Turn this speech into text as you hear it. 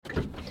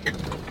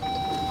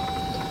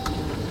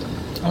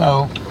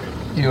Hello,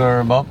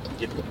 you're Bob?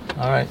 Yep.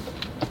 Alright.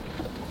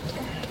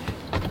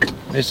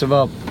 Mr.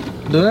 Bob,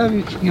 do I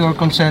have your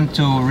consent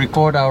to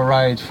record our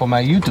ride for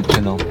my YouTube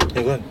channel?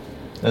 Yeah, go ahead.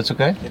 That's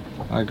okay? Yep.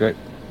 Alright, great.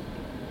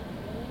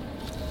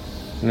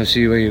 I'm gonna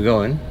see where you're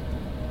going.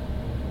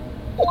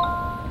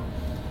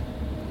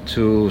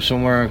 To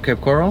somewhere Cape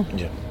Coral?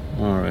 Yeah.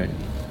 Alright.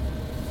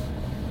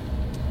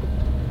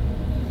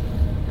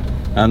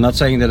 I'm not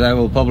saying that I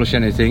will publish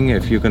anything.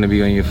 If you're gonna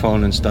be on your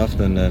phone and stuff,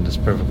 then that's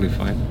perfectly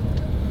fine.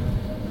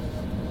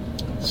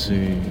 Let's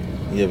see.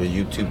 You have a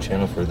YouTube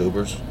channel for the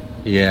Ubers?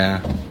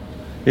 Yeah.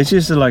 It's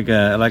just like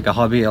a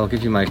hobby. I'll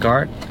give you my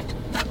card.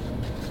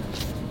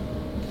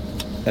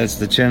 That's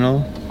the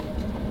channel.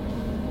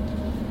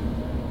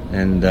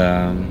 And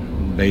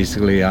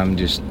basically I'm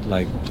just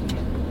like,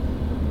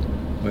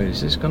 wait,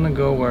 is this gonna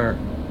go where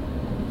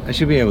I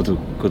should be able to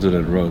go to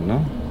that road,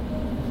 no?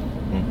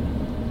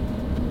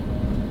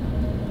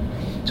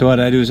 So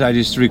what I do is I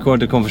just record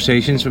the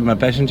conversations with my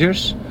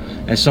passengers,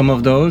 and some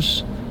of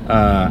those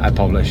I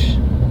publish.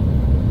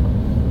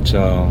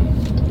 So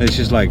it's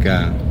just like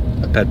a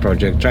pet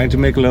project, trying to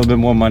make a little bit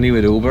more money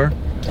with Uber.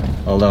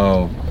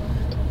 Although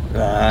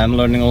I'm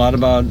learning a lot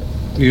about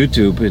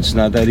YouTube, it's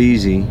not that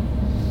easy.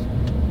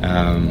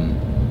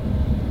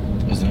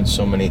 Isn't it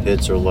so many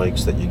hits or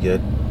likes that you get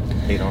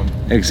paid on?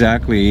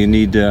 Exactly, you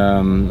need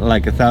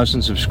like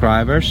 1,000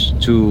 subscribers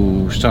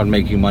to start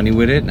making money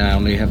with it. I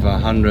only have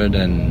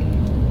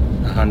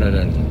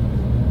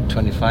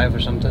 125 or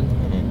something.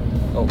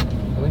 Mm-hmm. Oh,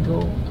 can we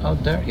go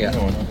out there? Yeah.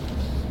 No.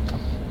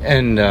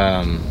 And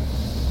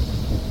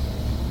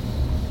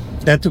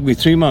that took me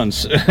 3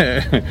 months.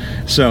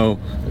 So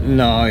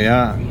no,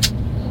 yeah,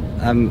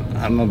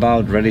 I'm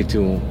about ready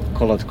to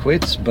call it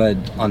quits. But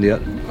on the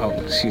other, oh,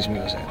 excuse me,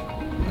 was that?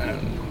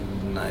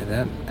 Deny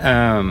that.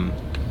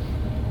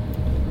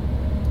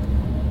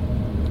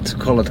 To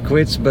call it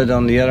quits, but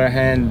on the other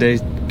hand, they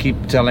keep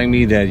telling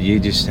me that you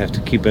just have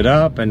to keep it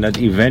up, and that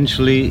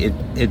eventually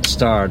it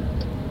start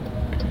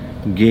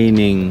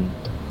gaining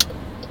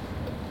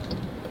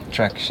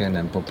traction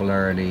and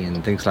popularity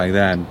and things like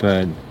that.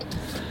 But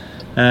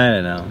I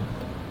don't know.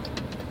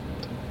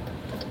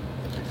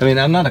 I mean,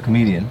 I'm not a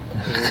comedian,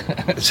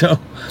 so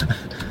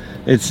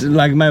it's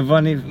like my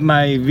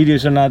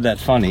videos are not that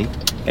funny.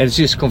 It's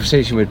just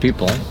conversation with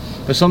people.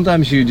 But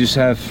sometimes you just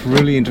have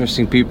really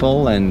interesting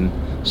people, and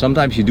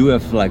sometimes you do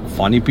have like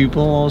funny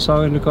people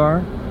also in the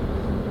car,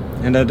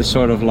 and that is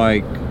sort of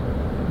like,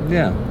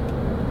 yeah.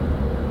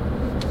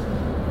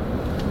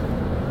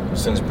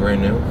 This thing's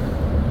brand new.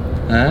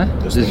 Huh?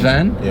 This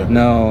van? Yeah.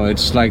 No,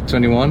 it's like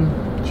 21.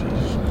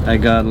 Jeez. I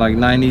got like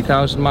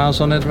 90,000 miles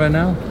on it right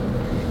now.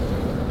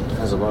 It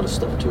has a lot of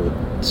stuff to it.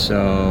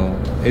 So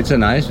it's a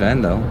nice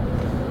van though.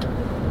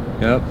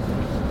 Yep.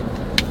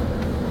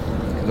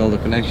 Got all the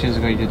connections.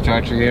 Got your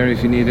charger here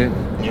if you need it.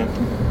 Yeah.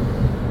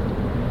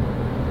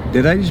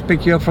 Did I just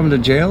pick you up from the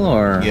jail,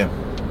 or? Yeah.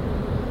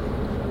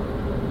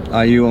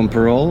 Are you on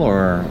parole,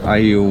 or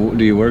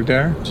do you work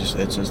there? It's just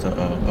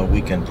a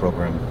weekend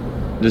program.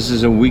 This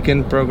is a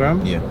weekend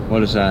program? Yeah.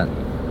 What is that?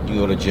 You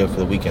go to jail for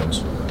the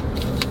weekends.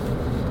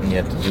 And you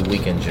have to do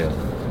weekend jail.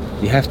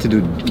 You have to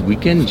do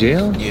weekend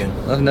jail? Yeah.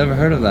 I've never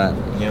heard of that.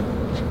 Yeah.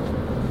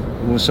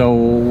 So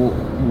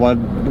what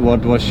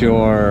was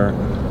your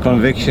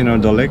conviction or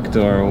delict,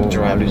 or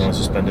Driving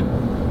unsuspended.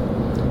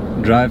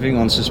 Driving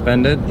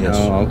unsuspended? Yes.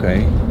 Oh,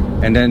 okay.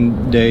 And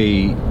then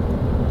they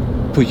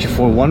put you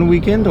for one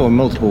weekend or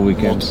multiple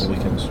weekends? Multiple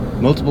weekends.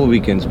 Multiple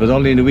weekends, but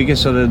only in the weekends,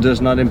 so that it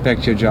does not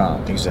impact your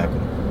job. Exactly.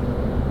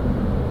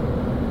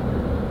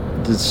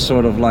 It's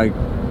sort of like,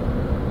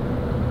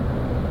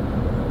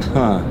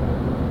 huh?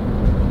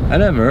 I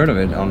never heard of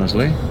it,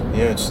 honestly.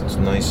 Yeah, it's a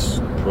nice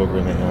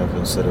program they have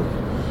instead of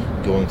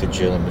going to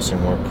jail and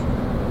missing work.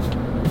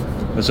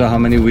 So how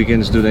many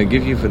weekends do they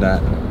give you for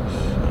that?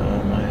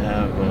 I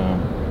have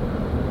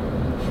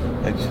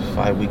like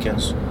 5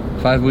 weekends.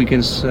 5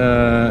 weekends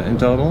in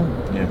total?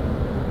 Yeah.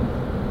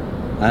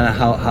 And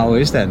how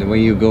is that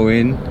when you go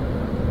in,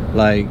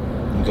 like?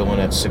 You go in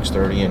at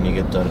 6:30 and you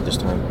get done at this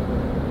time.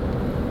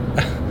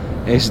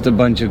 Is it a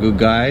bunch of good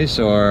guys,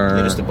 or?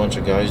 Yeah, just a bunch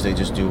of guys. They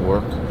just do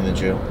work in the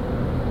jail.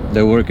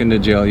 They work in the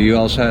jail. You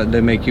also they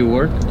make you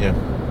work? Yeah.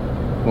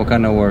 What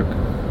kind of work?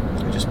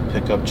 You just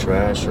pick up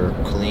trash or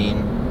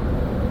clean.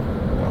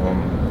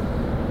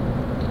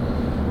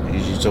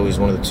 It's always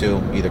one of the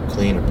two, either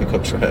clean or pick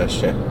up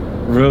trash. Yeah.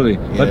 Really?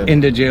 Yeah. But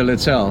in the jail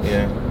itself?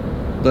 Yeah.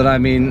 But I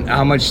mean,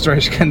 how much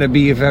trash can there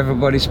be if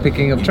everybody's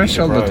picking up You'd trash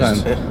be all the time?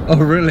 surprised. Oh,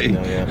 really?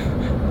 No, yeah.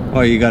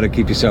 Well, you got to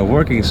keep yourself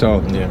working,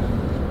 so Yeah.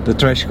 the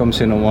trash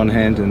comes in on one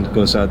hand and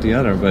goes out the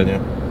other. But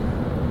Yeah.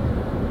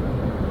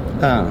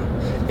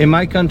 in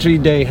my country,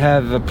 they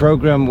have a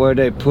program where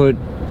they put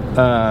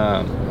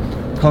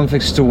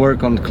convicts to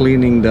work on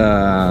cleaning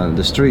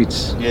the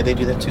streets. Yeah, they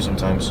do that too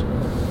sometimes.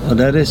 Oh,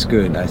 that is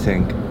good, I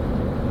think.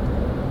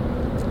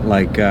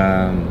 Like,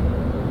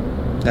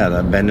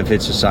 that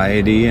benefits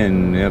society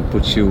and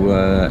puts you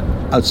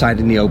outside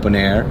in the open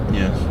air.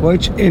 Yes.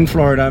 Which in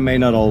Florida may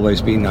not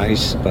always be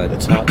nice, but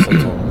It's hot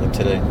sometimes, like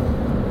today.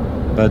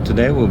 But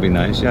today will be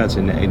nice. Yeah, it's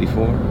in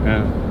 84.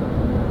 Yeah.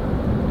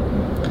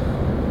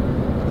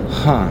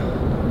 Huh.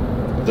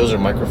 Those are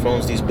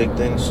microphones, these big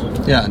things?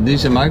 Yeah,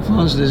 these are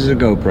microphones. This is a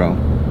GoPro.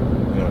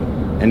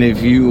 Yeah. And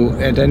if you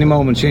at any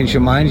moment change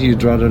your mind,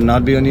 you'd rather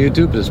not be on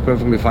YouTube, that's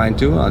perfectly fine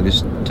too. I'll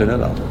just turn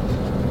it off.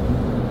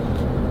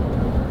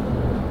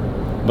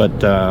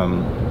 But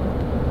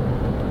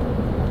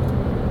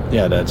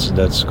yeah,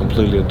 that's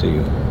completely up to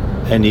you.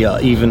 And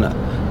even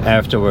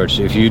afterwards,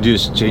 if you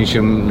just change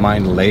your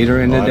mind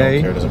later in the I day,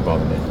 don't care, it doesn't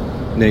bother me.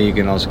 then you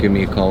can also give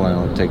me a call and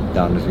I'll take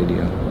down the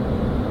video.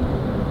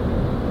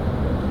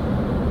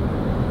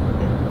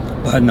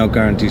 But no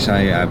guarantees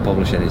I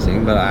publish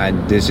anything.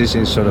 But this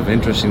is sort of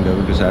interesting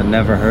though, because I've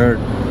never heard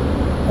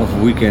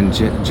of weekend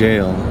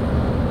jail,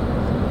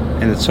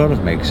 and it sort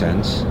of makes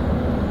sense.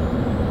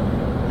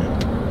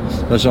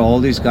 But so all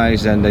these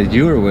guys then that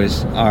you're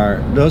with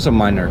those are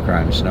minor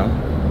crimes, no?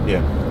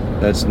 Yeah.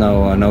 That's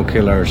no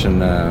killers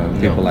and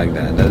people like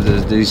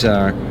that. These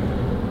are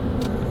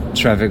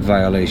traffic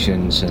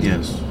violations and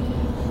Yes.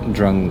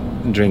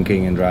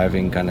 drinking and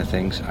driving kind of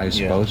things, I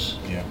suppose.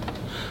 Yeah.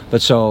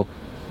 But so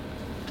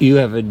you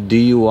have a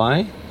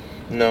DUI?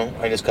 No,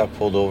 I just got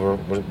pulled over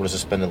with a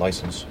suspended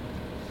license.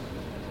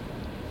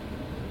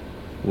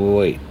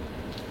 Wait.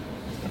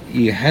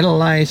 You had a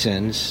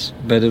license,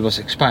 but it was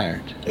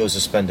expired. It was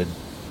suspended.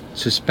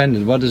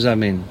 Suspended. What does that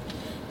mean?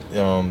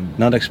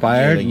 Not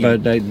expired, yeah,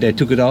 but they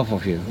took it off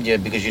of you. Yeah,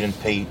 because you didn't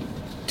pay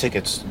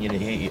tickets.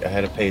 I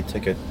had to pay a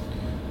ticket,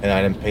 and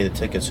I didn't pay the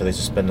ticket, so they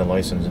suspend the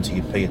license until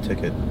you pay a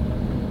ticket.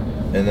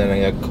 And then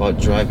I got caught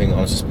driving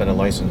on a suspended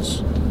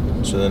license,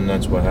 so then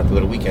that's why I have to go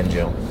to weekend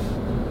jail.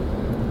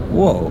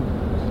 Whoa.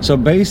 So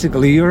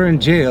basically you're in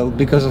jail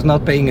because of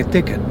not paying a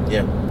ticket.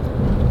 Yeah.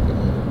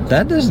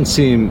 That doesn't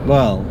seem,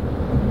 well,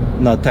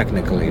 not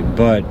technically,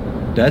 but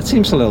that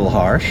seems a little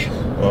harsh.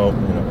 Well,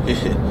 you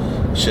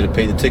should have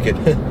paid the ticket.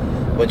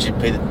 Once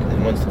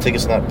the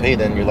ticket's not paid,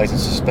 then your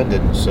license is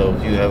suspended. So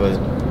if you have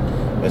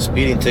a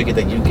speeding ticket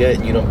that you get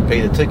and you don't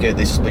pay the ticket,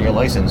 they suspend your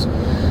license.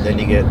 Then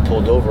you get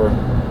pulled over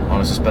on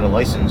a suspended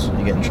license,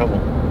 you get in trouble.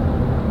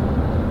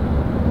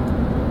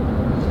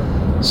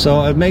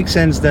 So it makes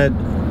sense that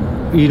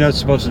you're not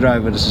supposed to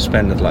drive with a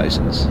suspended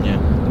license. Yeah.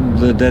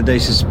 That they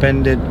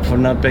suspended for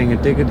not paying a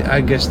ticket,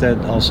 I guess that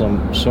also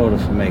sort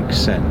of makes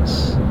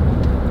sense.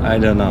 I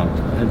don't know.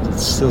 It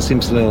still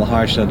seems a little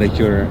harsh though, that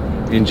you're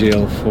in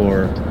jail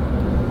for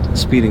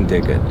speeding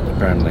ticket,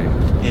 apparently.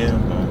 Yeah.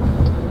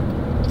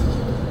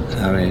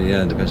 I mean,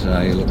 yeah, depends on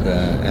how you look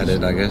at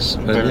it, I guess.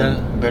 But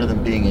better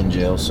than being in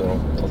jail, so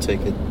I'll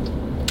take it.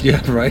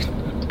 Yeah, right.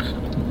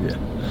 Yeah.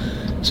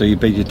 So you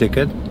paid your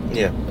ticket?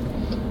 Yeah.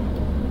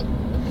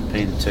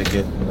 Pay the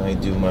ticket, and I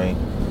do my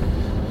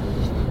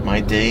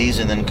days,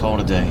 and then call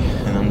it a day,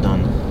 and I'm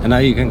done. And now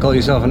you can call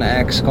yourself an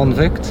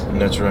ex-convict? And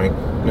that's right.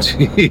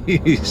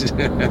 Jeez.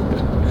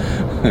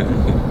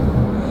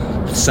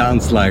 It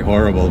sounds like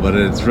horrible, but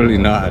it's really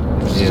not.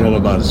 It's all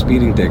about a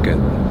speeding ticket.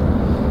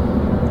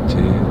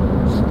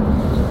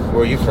 Jeez.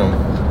 Where are you from?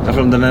 I'm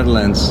from the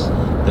Netherlands.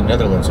 The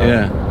Netherlands, huh?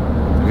 Yeah.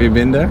 Have you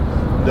been there?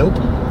 Nope.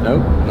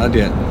 Nope, not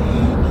yet.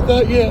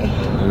 Not yet.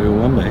 Maybe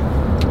one day.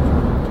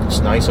 It's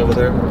nice over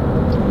there.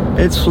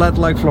 It's flat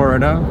like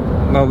Florida.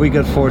 Well, we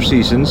got 4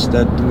 seasons,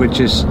 which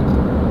is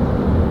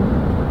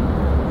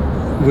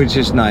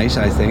nice,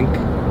 I think.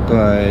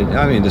 But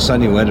I mean, the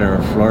sunny weather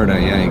of Florida,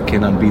 yeah, you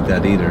cannot beat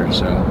that either.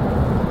 So,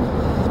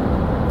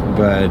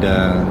 but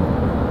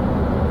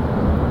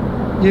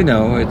you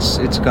know,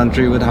 it's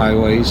country with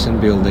highways and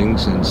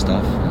buildings and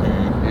stuff.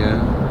 Yeah.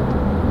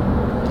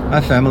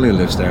 My family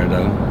lives there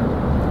though,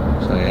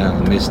 so yeah,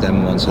 I'll miss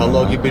them once in a while.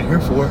 How long you been here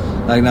for?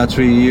 Like now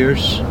 3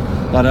 years.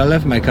 But I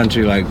left my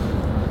country like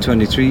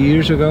 23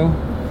 years ago.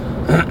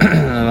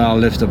 And I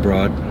lived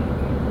abroad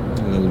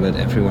a little bit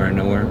everywhere and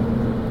nowhere.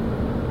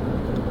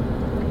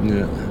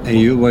 Yeah. And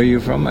you, where are you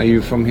from? Are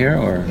you from here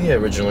or? Yeah,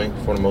 originally,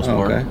 for the most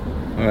part. Okay,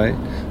 all right.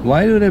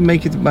 Why do they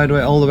make it, by the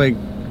way, all the way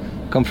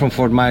come from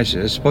Fort Myers?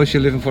 Suppose you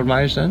live in Fort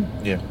Myers then?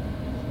 Yeah.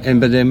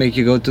 But they make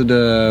you go to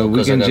the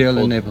weekend jail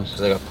in Naples?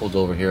 Because I got pulled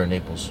over here in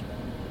Naples.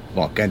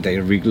 Well, can't they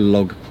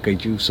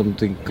relocate you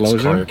something closer?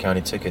 It's a Collier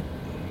County ticket.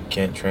 You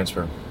can't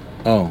transfer.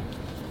 Oh,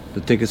 the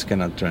tickets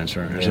cannot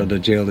transfer. Yeah. So the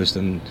jail is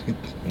then...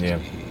 Yeah.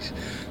 Jeez.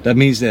 That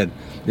means that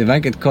if I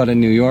get caught in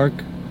New York,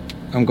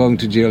 I'm going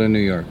to jail in New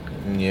York.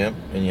 Yeah,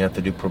 and you have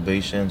to do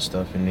probation and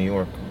stuff in New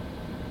York.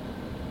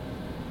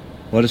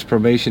 What is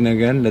probation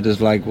again? That is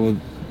like... Well,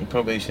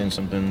 probation is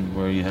something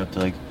where you have to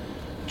like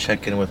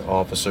check in with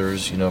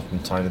officers, you know, from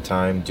time to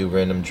time, do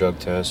random drug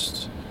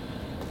tests.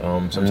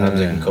 Sometimes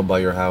they can come by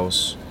your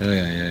house,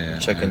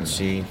 check and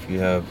see if you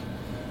have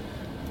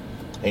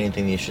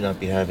anything you should not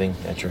be having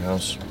at your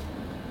house.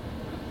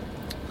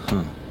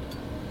 Huh.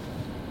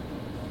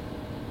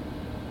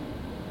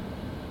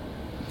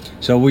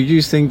 So would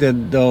you think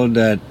that though,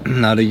 that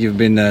now that you've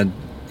been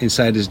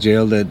inside this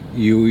jail, that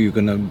you're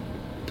gonna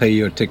pay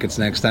your tickets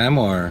next time,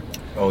 or?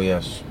 Oh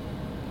yes,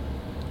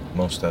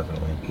 most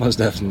definitely. Most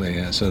definitely,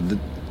 yeah. So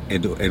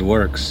it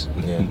works.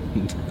 Yeah.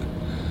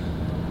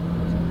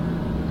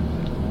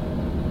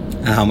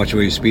 And how much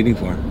were you speeding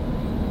for?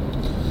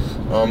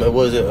 It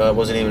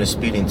wasn't even a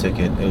speeding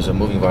ticket. It was a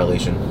moving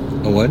violation.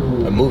 A what?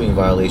 A moving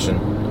violation.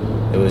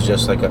 It was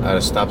just like at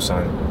a stop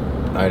sign.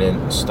 I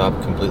didn't stop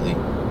completely.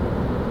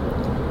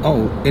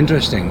 Oh,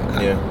 interesting.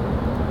 Yeah.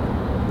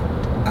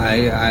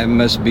 I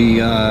must be.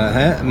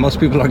 Most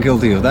people are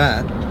guilty of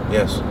that.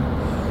 Yes.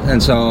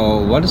 And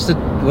so, what is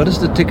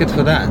the ticket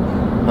for that?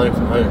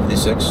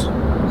 156.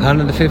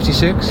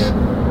 156.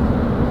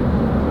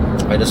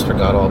 Yeah. I just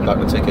forgot all about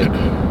the ticket.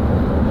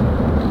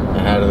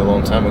 I had it a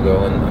long time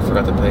ago, and I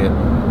forgot to pay it.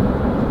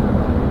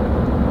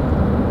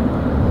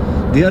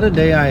 The other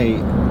day, I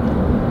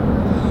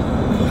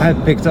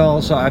picked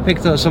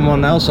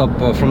someone else up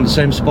from the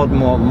same spot,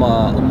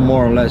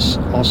 more or less.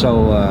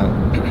 Also,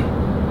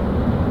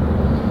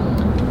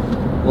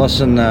 was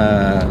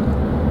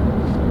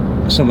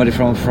somebody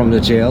from the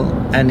jail,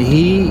 and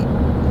he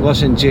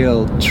was in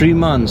jail 3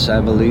 months,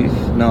 I believe.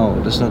 No,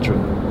 that's not true.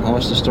 How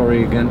was the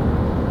story again?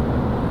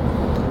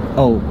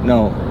 Oh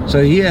no!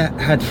 So he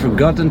had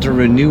forgotten to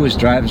renew his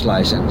driver's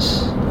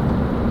license,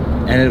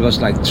 and it was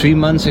like 3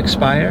 months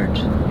expired.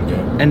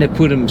 Yeah. And they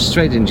put him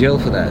straight in jail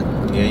for that.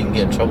 Yeah, you can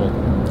get in trouble.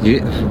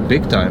 Yeah,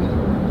 big time.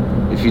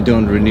 If you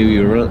don't renew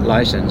your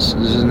license,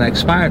 this is an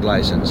expired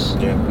license.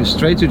 Yeah. You're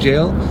straight to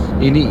jail.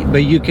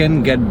 But you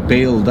can get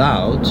bailed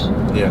out.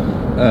 Yeah.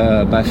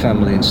 By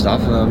family and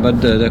stuff,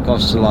 but that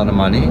costs a lot of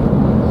money.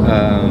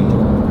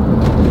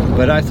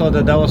 But I thought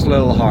that was a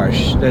little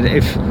harsh.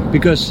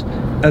 Because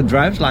a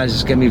driver's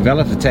license can be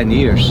valid for 10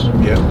 years.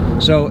 Yeah.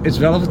 So it's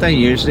valid for 10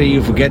 years. Then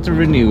you forget to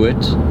renew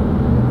it.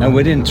 And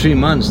within 3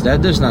 months,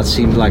 that does not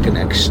seem like an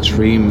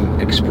extreme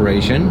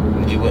expiration.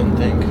 You wouldn't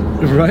think.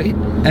 Right?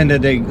 And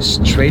that they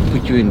straight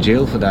put you in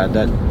jail for that.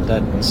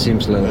 That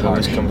seems a little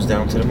harsh. It always comes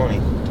down to the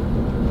money.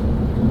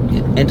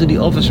 And to the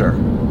officer.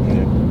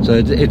 Yeah. So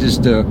it is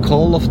the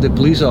call of the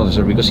police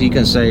officer, because he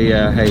can say,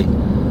 hey,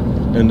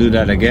 don't do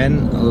that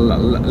again,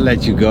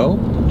 let you go.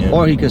 Yeah.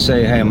 Or he can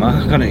say, hey,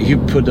 you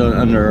put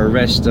under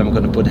arrest, I'm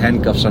going to put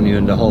handcuffs on you,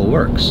 and the whole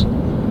works.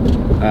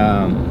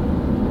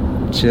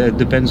 So it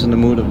depends on the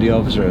mood of the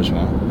officer as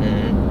well.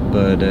 Mm-hmm.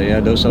 But yeah,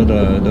 those are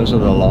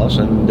the laws,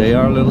 and they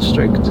are a little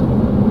strict.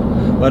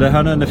 But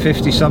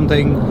 150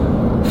 something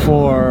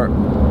for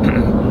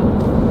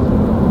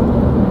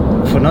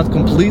not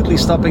completely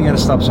stopping at a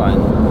stop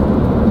sign.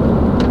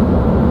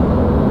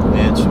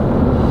 Yeah, it's a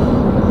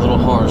little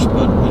harsh,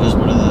 but it is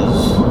what it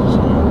is.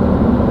 So.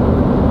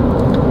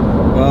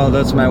 Well,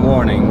 that's my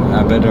warning.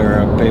 I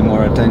better pay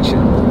more attention.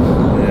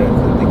 Yeah,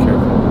 be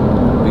careful.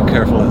 Be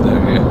careful out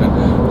there. Yeah.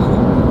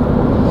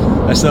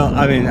 I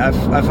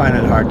find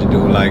it hard to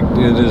do. Like,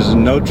 there's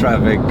no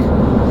traffic.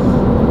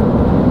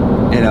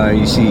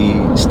 You see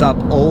stop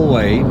all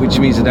way, which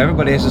means that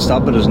everybody has to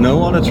stop, but there's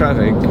no other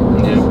traffic.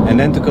 Yeah. And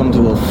then to come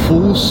to a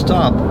full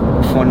stop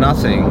for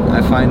nothing,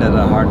 I find that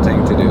a hard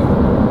thing to do.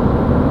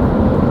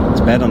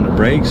 It's bad on the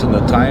brakes, on the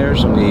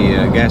tires, on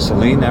the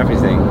gasoline,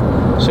 everything.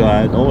 So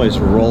I'd always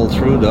roll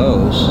through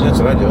those. That's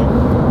what I do.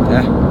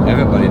 Yeah,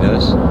 everybody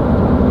does.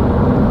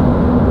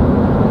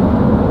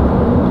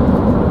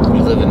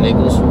 You live in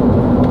Naples?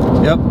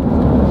 Yep.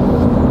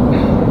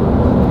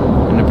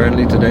 And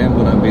apparently today I'm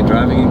gonna be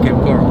driving in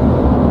Cape Coral.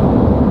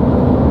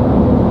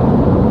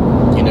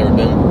 You never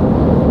been?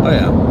 Oh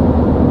yeah.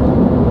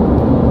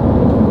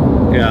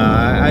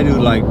 Yeah, I do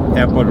like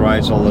airport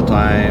rides all the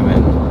time,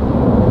 and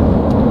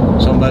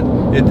but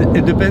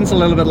it depends a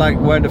little bit, like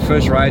where the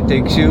first ride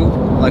takes you.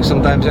 Like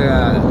sometimes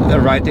a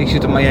ride takes you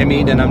to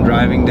Miami, then I'm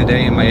driving the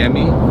day in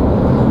Miami.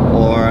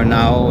 Or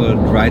now a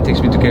ride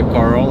takes me to Cape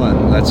Coral,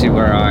 and let's see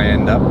where I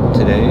end up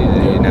today.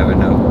 You never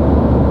know.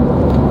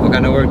 What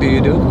kind of work do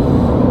you do?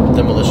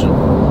 Demolition.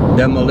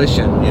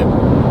 Demolition? Yeah.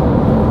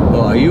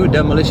 Well, are you a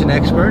demolition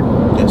expert?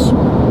 Yes.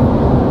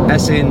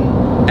 As in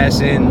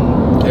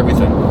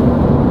everything.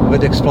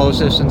 With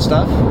explosives and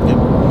stuff? Yep.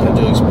 I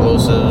do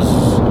explosives.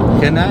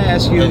 Can I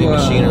ask you? Heavy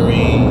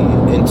machinery,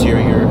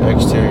 interior,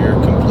 exterior,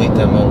 complete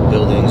demo,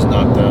 buildings,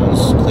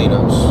 knockdowns,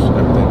 cleanups,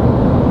 everything.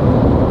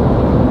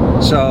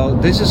 So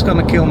this is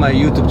gonna kill my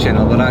YouTube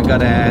channel, but I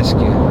gotta ask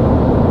you.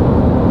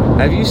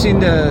 Have you seen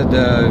the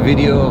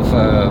video of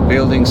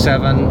Building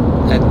 7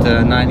 at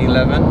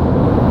 9/11?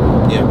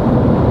 Yeah.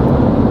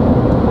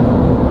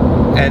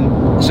 And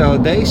so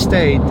they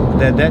state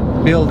that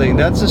building,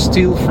 that's a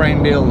steel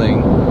frame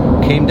building,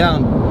 came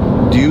down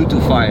due to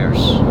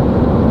fires.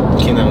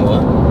 Came down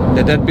what?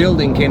 That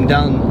building came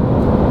down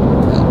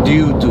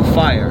due to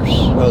fires.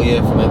 Oh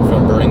yeah,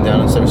 from burning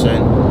down, instead of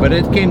saying. But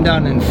it came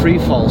down in free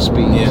fall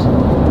speed. Yeah.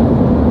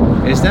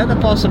 Is that a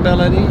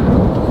possibility?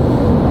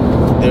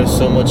 There's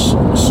so much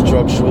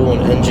structural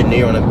and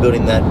engineer on a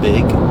building that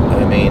big.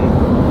 I mean,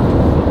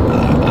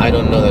 I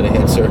don't know that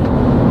answer.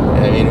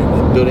 I mean,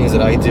 the buildings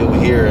that I do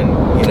here in,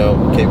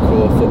 Cape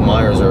Coral, Fort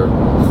Myers are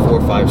 4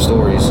 or 5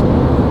 stories.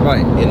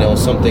 Right.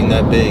 Something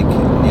that big.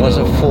 Was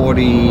it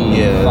 45?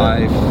 Yeah.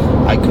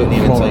 I couldn't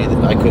even tell you.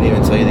 I couldn't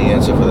even tell you the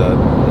answer for that.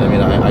 I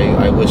mean,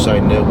 I wish I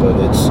knew,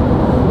 but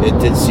it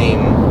did seem,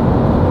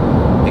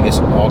 I guess,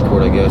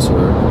 awkward. I guess,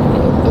 or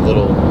a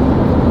little.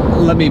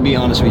 Let me be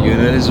honest with you.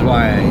 That is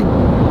why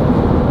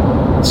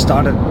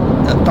started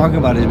talking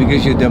about it is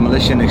because you're a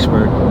demolition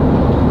expert.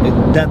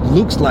 That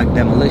looks like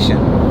demolition.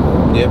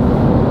 Yep.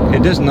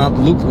 It does not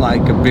look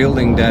like a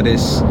building that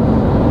is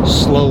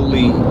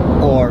slowly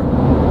or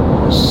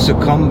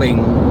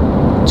succumbing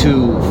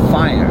to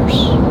fires,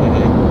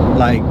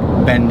 like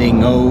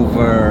bending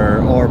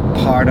over, or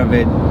part of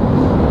it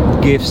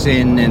gives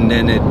in and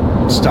then it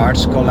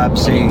starts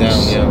collapsing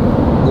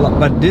down,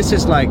 But this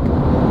is like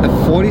a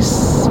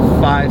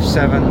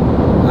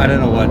 45-7, I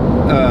don't know what,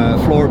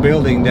 floor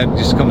building that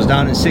just comes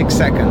down in 6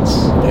 seconds.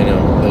 I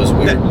know, that was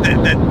weird.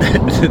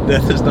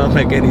 That does not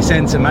make any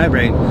sense in my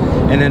brain.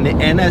 And then the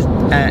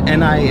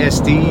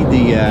NIST,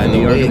 the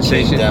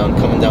organization,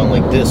 coming down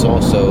like this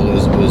also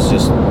was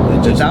just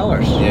the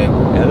towers. Yeah,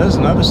 that's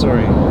another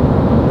story.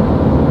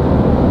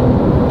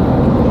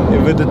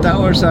 With the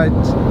tower side,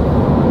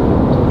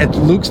 it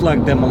looks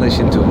like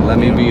demolition too. Let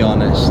me be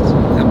honest.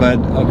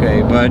 But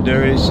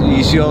there is.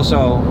 You see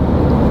also.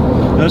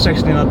 That's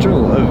actually not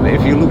true.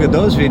 If you look at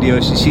those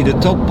videos, you see the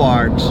top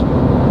part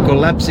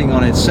collapsing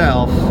on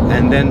itself,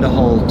 and then the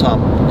whole top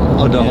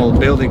of the whole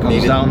building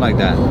comes down like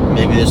that.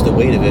 Maybe just the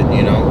weight of it,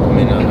 you know. I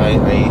mean,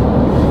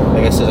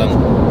 like I said,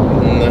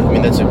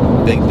 that's a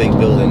big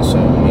building. So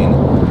I mean,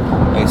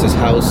 like it says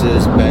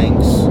houses,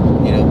 banks,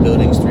 you know,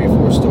 buildings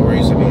 3-4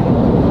 stories. I mean,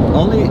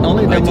 only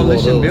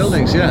demolition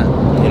buildings, yeah.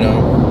 You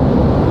know.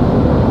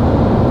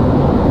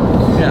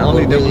 Yeah,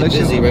 only we're really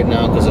busy right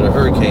now because of the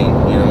hurricane,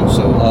 you know.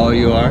 So. Oh,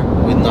 you are?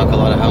 We knock a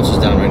lot of houses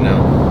down right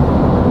now.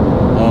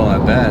 Oh, I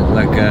bet.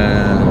 Like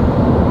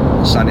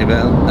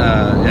Sunnyvale,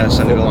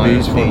 Sunnyvale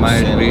Beach, Fort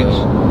Myers Beach.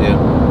 Yeah.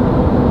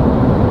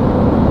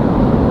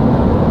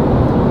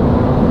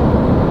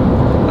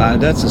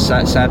 That's a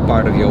sad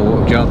part of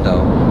your job,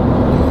 though,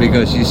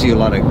 because you see a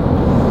lot of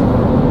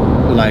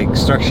like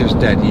structures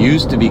that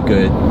used to be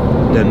good,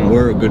 that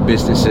were good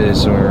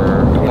businesses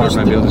or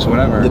apartment buildings,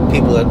 whatever. The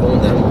people that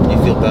own them, you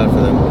feel bad for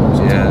them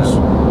sometimes. Yeah.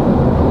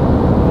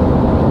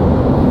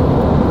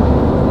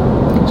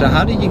 So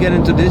how did you get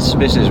into this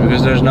business?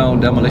 Because there's no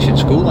demolition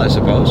school, I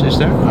suppose, is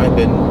there? I've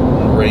been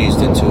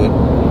raised into it.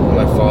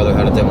 My father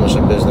had a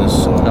demolition business,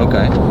 so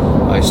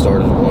I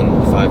started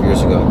one 5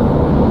 years ago.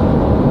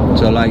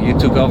 So like you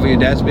took over your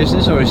dad's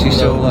business, or is he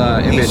still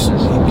in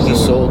business? He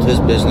sold his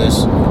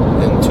business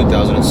in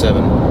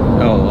 2007.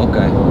 Oh,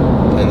 okay.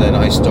 And then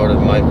I started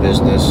my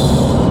business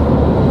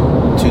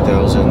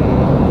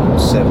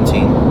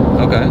 2017.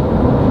 Okay.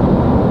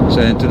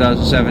 So in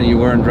 2007 you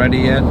weren't ready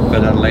yet,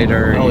 but then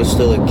later... I was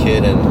still a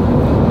kid and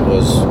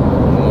was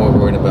more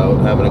worried about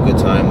having a good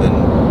time than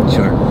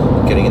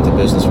getting into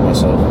business for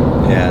myself.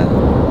 Yeah.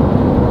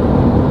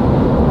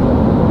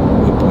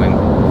 Good point.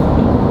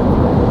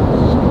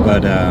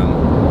 But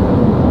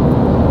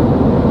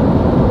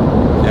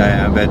I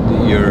bet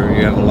you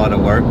have a lot of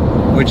work,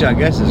 which I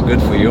guess is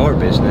good for your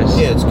business.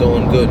 Yeah, it's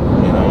going good.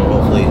 You know,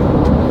 hopefully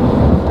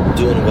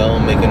doing well,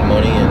 making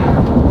money, and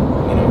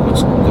you know,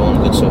 it's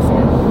going good so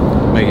far.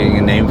 Making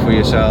a name for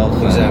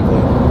yourself.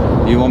 Exactly.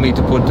 You want me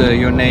to put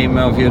your name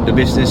of the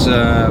business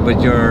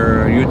with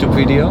your YouTube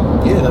video?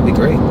 Yeah, that'd be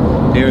great.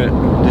 Here,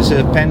 this is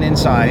a pen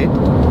inside.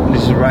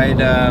 This is right.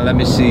 Let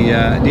me see.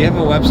 Do you have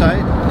a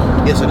website?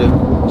 Yes, I do.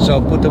 So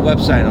put the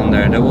website on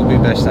there. That will be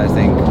best, I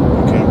think.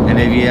 Okay. And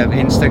if you have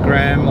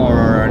Instagram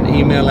or an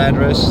email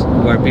address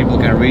where people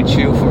can reach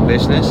you for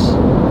business,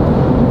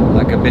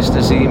 like a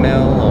business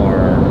email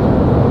or...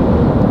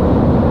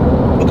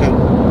 Okay.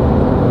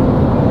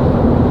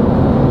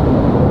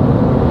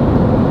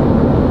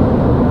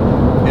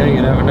 Yeah,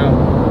 you never know.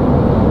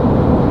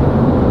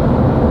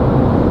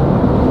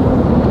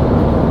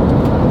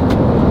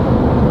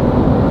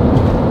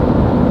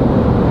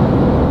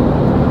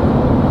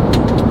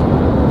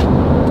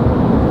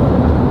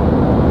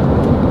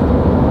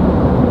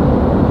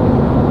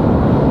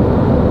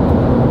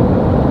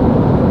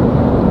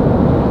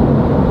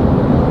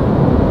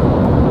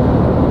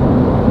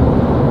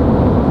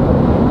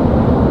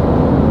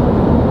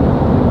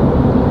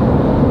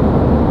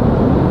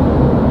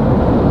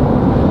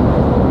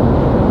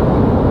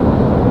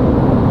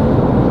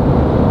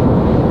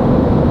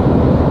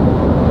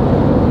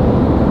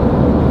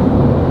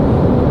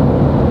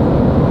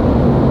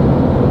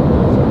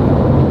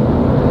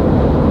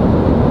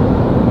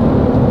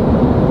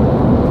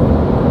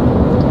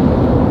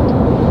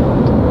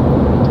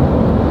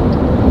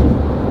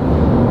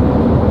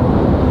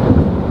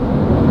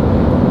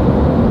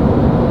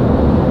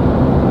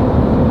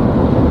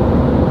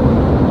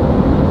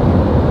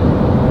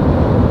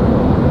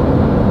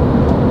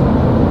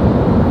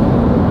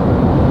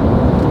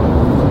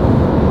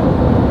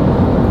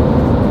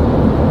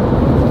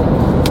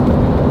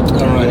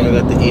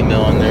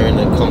 Email on there and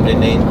the company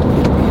name.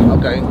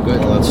 Okay,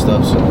 good. All that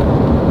stuff, so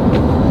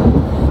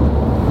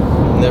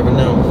you never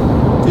know.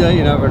 Yeah,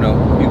 you never know.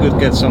 You could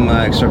get some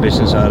extra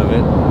business out of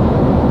it.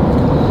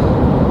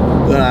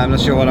 I'm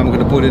not sure what I'm going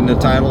to put in the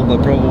title,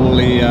 but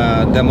probably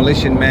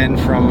Demolition Man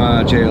from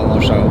jail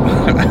or so.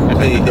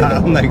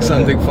 I'll make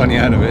something funny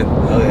out of it.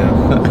 Oh yeah.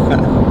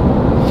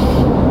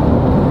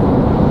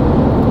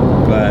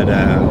 But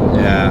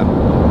yeah.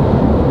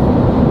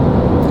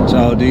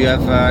 So do you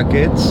have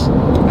kids?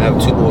 I have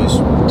 2 boys.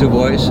 2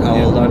 boys.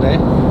 How old are they?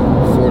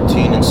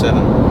 14 and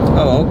 7.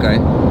 Oh, okay.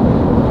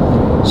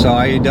 So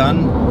are you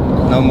done?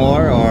 No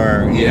more,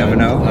 or you never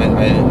know?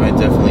 I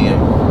definitely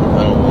am.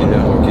 I don't want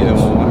more kids.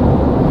 You don't want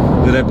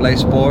more? Do they play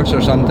sports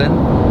or something?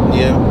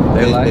 Yeah,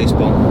 they like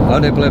baseball. Oh,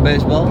 they play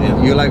baseball?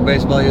 Yeah. You like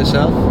baseball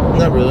yourself?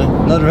 Not really.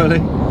 Not really?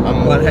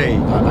 But hey.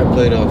 I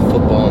played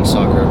football and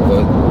soccer,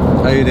 but...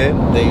 Oh, you did?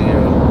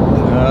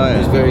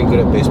 He's very good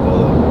at baseball,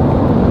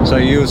 though. So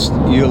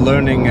you're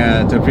learning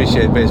to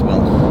appreciate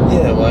baseball?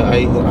 Yeah, well,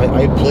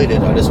 I played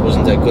it. I just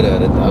wasn't that good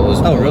at it.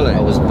 Really? I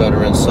was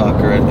better in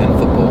soccer and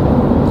football.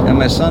 And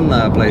my son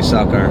plays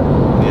soccer.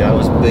 Yeah, I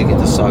was big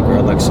into soccer.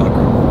 I like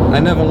soccer. I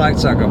never liked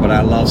soccer, but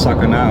I love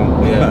soccer now.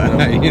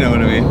 Yeah, you know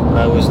what I mean?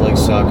 I always liked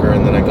soccer,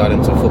 and then I got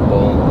into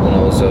football when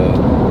I was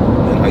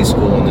in high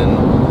school, and then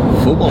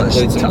football I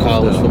played some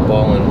college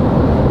football and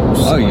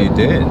you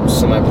did?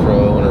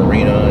 Semi-pro and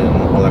arena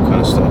and all that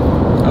kind of stuff.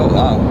 Oh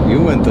wow,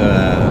 you went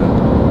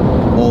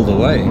all the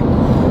way.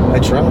 I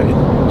tried.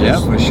 Yeah,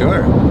 for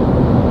sure.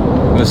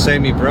 But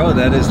semi-pro,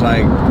 that is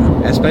like,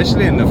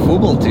 especially in the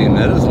football team,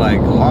 that is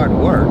like hard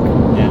work.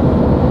 Yeah.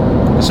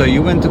 So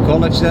you went to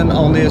college then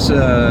only as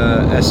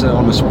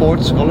on a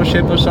sports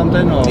scholarship or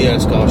something? Or? Yeah,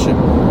 scholarship.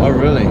 Oh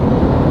really?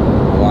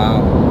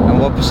 Wow. And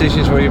what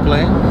positions were you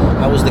playing?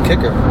 I was the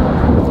kicker.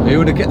 You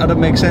were the kicker. Oh, that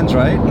makes sense,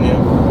 right?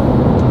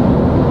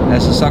 Yeah.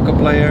 As a soccer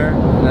player,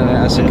 and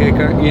as a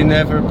kicker. You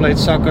never played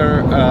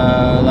soccer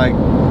like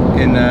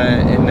in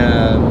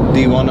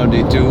D1 or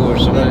D2 or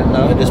something?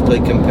 No? I just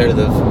played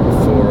competitive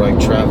for like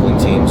traveling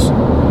teams.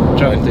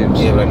 Traveling teams?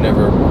 Yeah, but I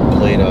never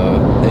played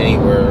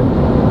anywhere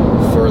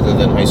further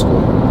than high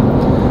school.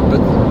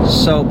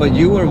 But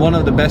you were one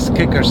of the best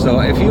kickers though.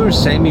 If you were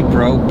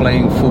semi-pro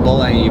playing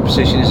football and your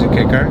position is a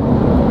kicker,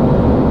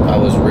 I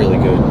was really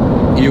good.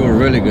 You were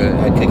really good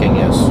at kicking,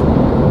 yes.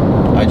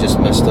 I just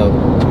messed up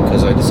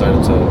because I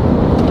decided to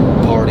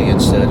party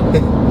instead.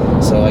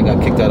 So I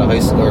got kicked out of high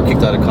school or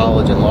kicked out of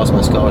college and lost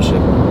my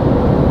scholarship.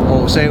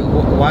 Oh,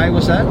 why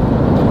was that?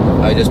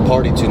 I just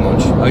partied too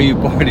much. Oh, you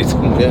partied too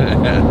much.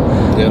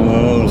 Yeah. Yep.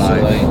 Oh,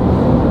 life.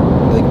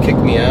 So they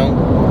kicked me out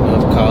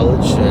of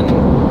college and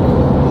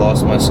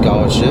lost my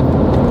scholarship.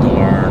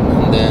 Darn.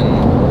 And then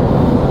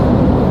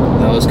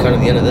that was kind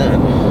of the end of that.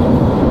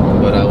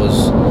 But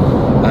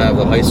I have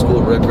the high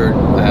school record.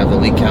 I have the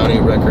Lee County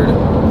record.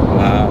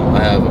 Wow.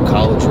 I have a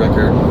college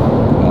record.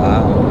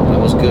 Wow. That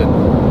was good.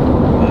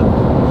 But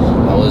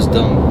I was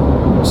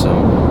dumb. So.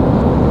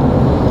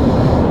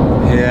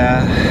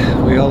 Yeah,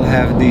 we all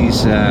have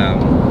these, I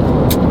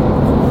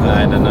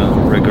don't know,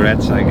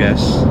 regrets, I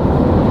guess.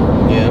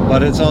 Yeah.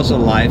 But it's also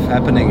life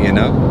happening, you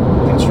know?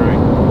 That's right.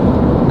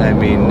 I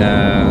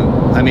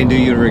mean, do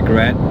you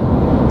regret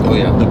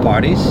the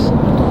parties?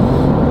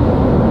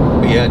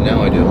 Yeah,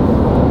 now I do.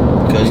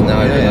 Because now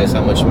I realize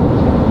how much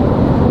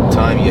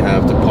time you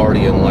have to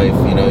party in life.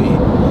 You know,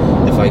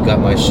 if I got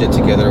my shit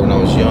together when I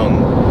was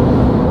young,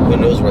 who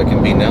knows where I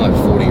can be now at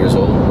 40 years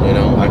old. You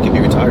know, I could be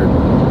retired.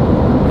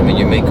 I mean,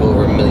 you make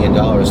over $1 million,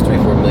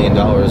 $3-4 million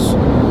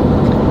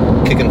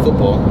kicking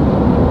football.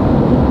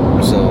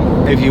 So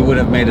if you would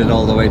have made it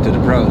all the way to the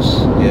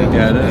pros.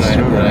 Yeah, that's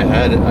true. And I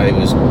had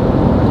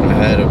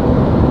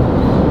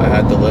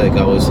the leg.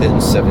 I was hitting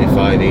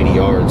 75, 80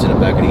 yards in the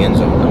back of the end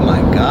zone. Oh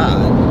my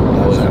God,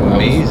 that was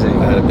amazing.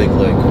 I had a big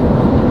leg.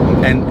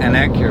 And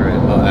accurate.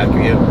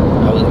 Accurate. Yeah.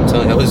 I'm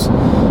telling you,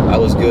 I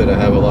was good. I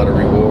have a lot of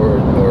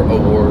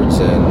awards,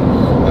 and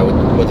I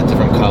went to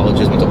different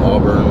colleges. Went to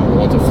Auburn,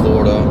 went to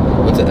Florida,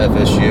 went to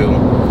FSU.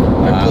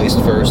 Wow. I placed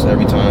first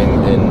every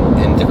time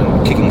in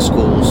different kicking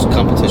schools,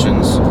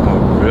 competitions.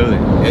 Oh, really?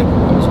 Yeah.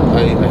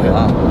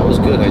 I was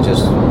good. I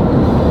just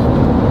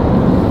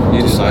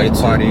decided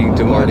to partying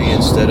too much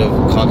instead of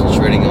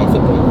concentrating on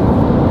football.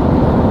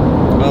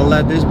 Well,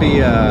 let this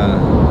be.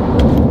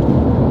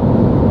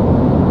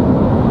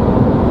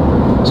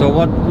 So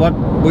what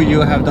would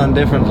you have done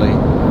differently?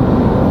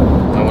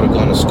 I would have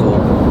gone to school.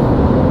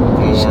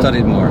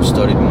 Studied more,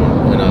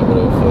 and I would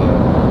have.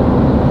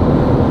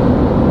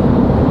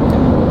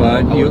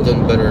 I would have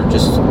done better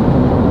just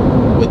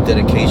with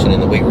dedication in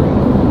the weight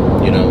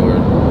room, you know, or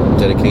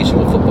dedication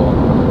with football.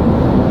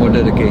 More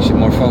dedication,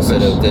 more focus.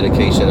 Instead of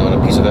dedication on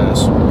a piece of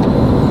ass.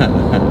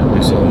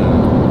 So.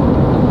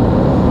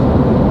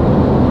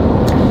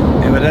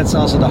 Yeah, but that's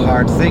also the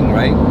hard thing,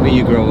 right? When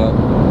you grow up.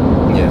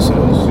 Yes, it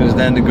is. Because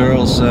then the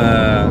girls,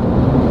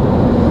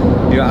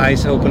 your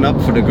eyes open up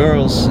for the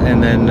girls,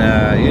 and then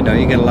you know,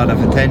 you get a lot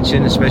of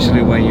attention,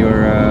 especially when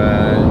you're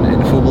in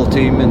the football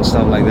team and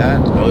stuff like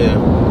that. Oh yeah.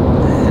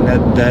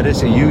 And that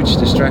is a huge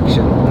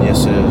distraction.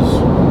 Yes, it is.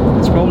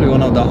 It's probably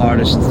one of the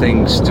hardest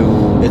things to.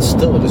 It's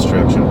still a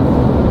distraction.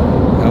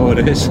 Oh,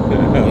 it is.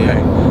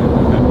 Okay.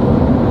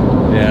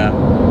 Yeah.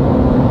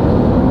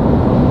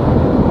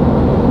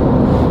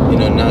 You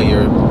know, now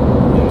you're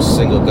a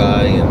single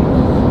guy, and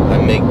I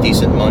make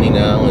decent money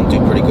now and do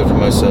pretty good for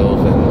myself,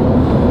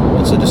 and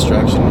it's a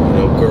distraction. You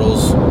know,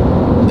 girls,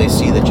 they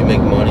see that you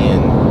make money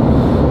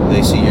and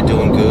they see you're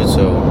doing good,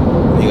 so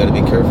you got to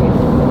be careful.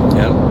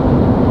 Yeah.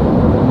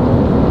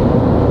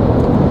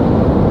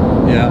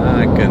 Yeah,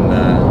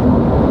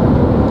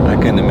 I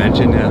can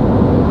imagine. Yeah.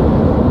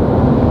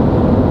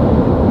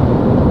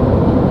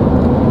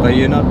 But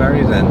you're not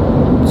married then?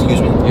 Excuse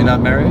me? You're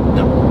not married?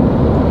 No.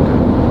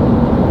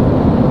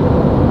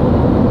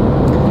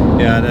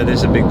 Yeah, that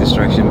is a big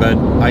distraction. But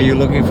are you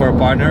looking for a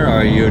partner, or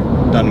are you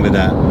done with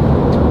that?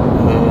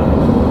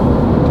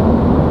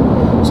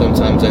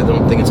 Sometimes I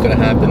don't think it's gonna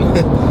happen.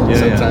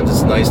 Sometimes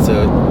it's nice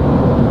to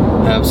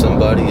have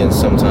somebody, and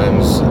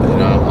sometimes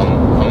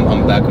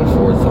I'm back and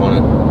forth on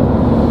it.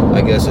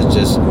 I guess it's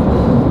just,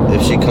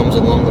 if she comes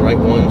along, the right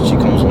one, she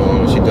comes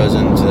along. If she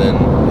doesn't, then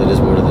it is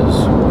what it is.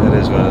 It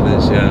is what it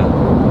is. Yeah.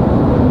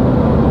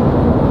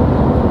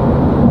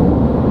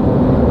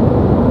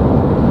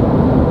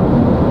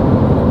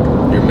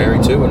 You're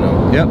married too, or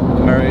no? Yep,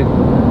 married.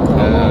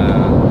 How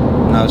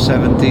long? Now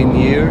 17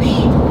 years.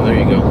 There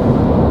you go.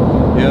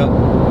 Yep.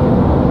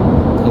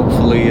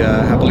 Hopefully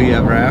happily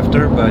ever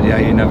after, but yeah,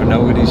 you never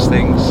know with these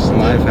things.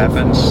 Life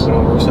happens. It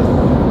all works out.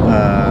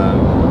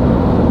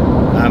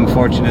 I'm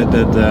fortunate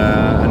that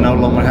I no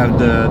longer have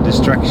the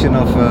distraction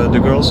of the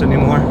girls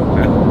anymore.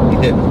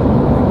 Yeah.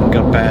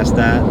 Got past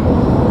that.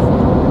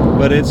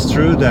 But it's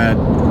true that,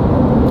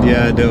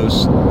 yeah,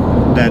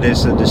 that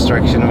is a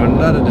distraction, or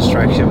not a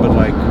distraction, but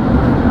like,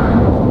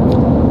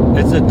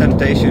 it's a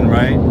temptation,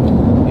 right?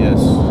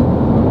 Yes.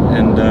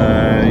 And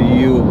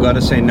you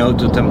gotta say no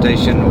to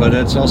temptation, but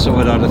it's also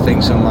with other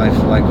things in life,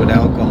 like with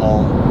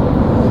alcohol.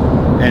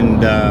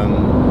 And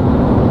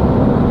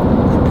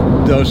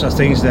those are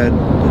things that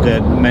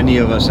many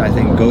of us, I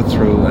think, go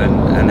through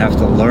and have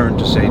to learn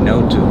to say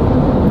no to.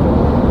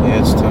 Yeah,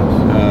 it's tough.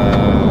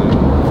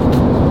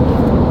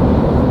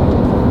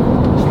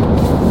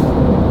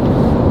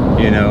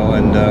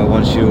 And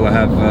once you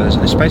have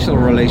a special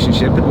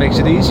relationship, it makes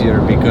it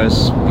easier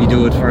because you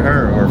do it for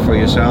her or for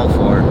yourself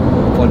or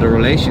for the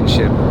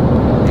relationship.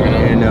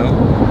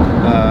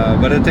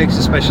 But it takes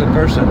a special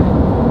person,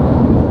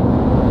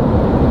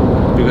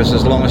 because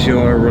as long as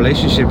your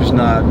relationship is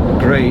not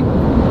great,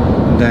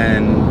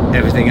 then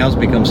everything else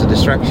becomes a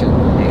distraction.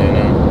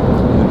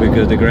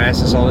 Because the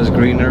grass is always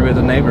greener with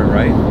the neighbor,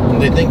 right?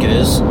 They think it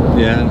is.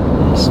 Yeah,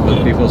 that's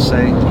what people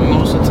say.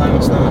 Most of the time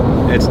it's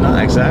not. It's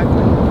not,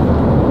 exactly.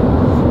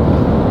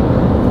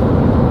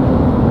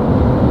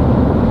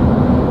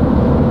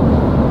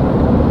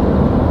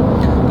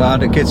 Are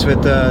the kids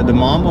with the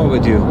mom or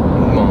with you?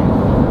 Mom.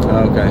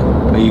 Okay.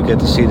 But you get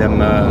to see them.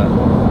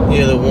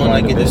 Yeah, the one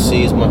I get to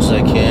see as much as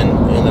I can,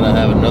 and then I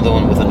have another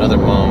one with another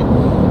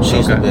mom.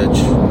 She's a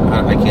bitch.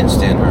 I can't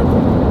stand her.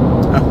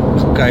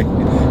 Oh, okay.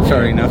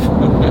 Fair enough.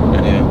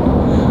 Yeah.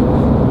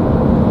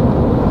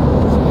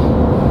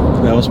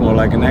 That was more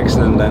like an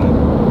accident then.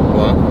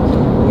 What?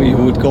 You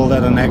would call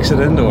that an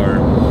accident, or?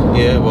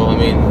 Yeah, well, I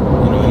mean,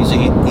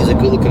 he's a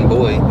good-looking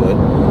boy, but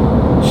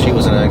she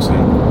was an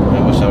accident. I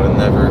wish I would have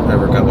never,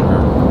 ever got with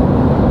her.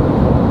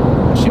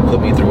 She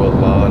put me through a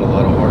lot of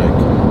heartache.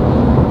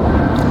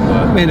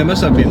 But, I mean, it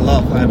must have been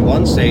love at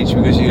one stage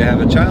because you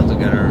have a child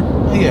together.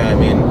 Yeah, I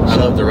mean, I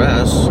loved her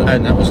ass,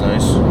 and that was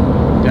nice.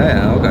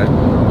 Yeah, okay.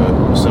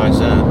 But besides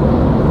that...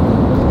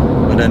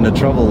 But then the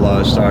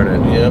trouble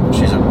started. Yep,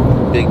 she's a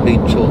big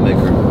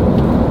troublemaker.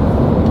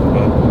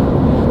 But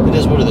it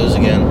is what it is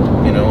again.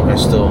 I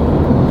still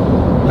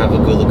have a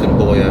good-looking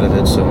boy out of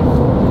it, so...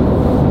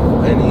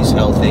 And he's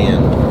healthy,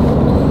 and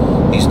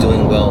he's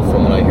doing well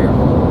from what I hear.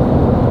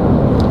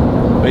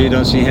 But you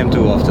don't see him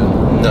too often?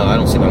 No, I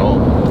don't see him at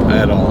all.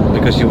 At all?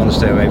 Because you want to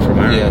stay away from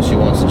her? Yeah, she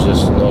wants to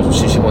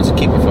she wants to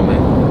keep her from me.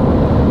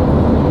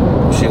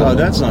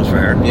 That's not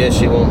fair. Yeah,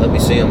 she won't let me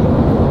see him.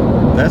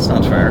 That's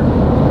not fair.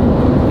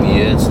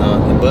 Yeah, it's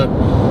not. But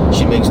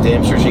she makes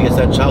damn sure she gets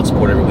that child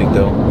support every week,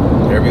 though.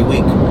 Every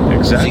week.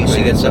 Exactly.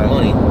 She gets that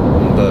money.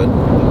 But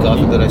God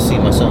forbid I see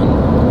my son.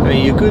 I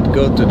mean, you could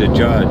go to the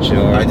judge,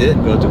 or I did.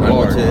 Go to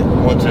court. I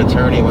went to the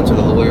attorney, went to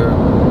the lawyer.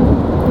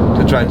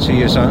 To try to see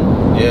your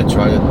son? Yeah,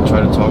 try to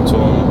talk to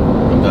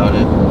him about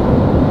it.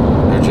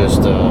 They're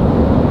just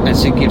and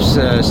she keeps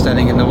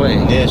standing in the way.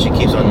 Yeah, she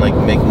keeps on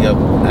making up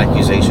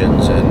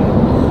accusations,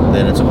 and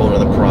then it's a whole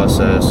other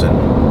process, and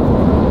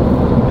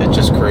it's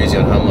just crazy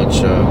on how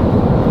much a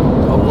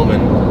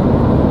woman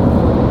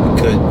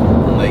could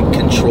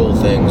control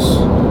things.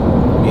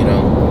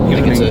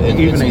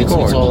 Even in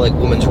court. It's all like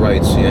women's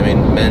rights. I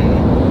mean,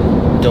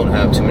 men don't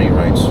have too many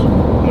rights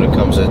when it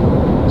comes to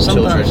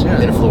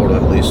children, in Florida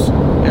at least.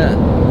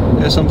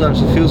 Yeah,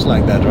 sometimes it feels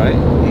like that, right?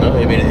 No,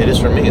 I mean, it is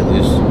for me at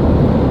least.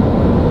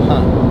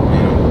 Huh.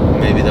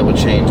 Maybe that would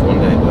change one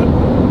day, but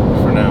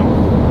for now.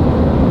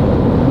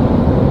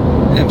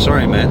 I'm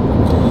sorry, man.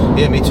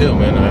 Yeah, me too,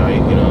 man.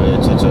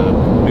 It's a...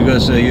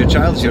 Because your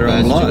child's your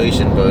own blood.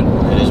 Situation, but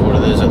it is what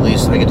it is. At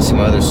least I get to see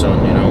my other son,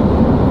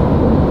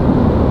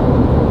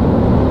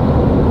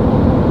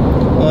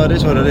 Well, it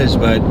is what it is,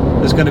 but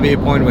there's going to be a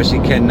point where she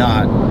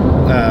cannot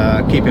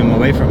keep him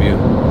away from you.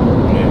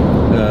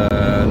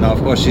 Yeah. Now,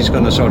 of course, she's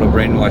going to sort of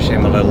brainwash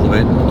him a little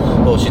bit.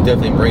 Well, she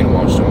definitely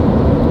brainwashed him.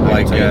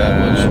 Like the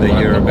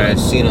year back. I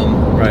seen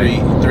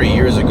him 3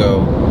 years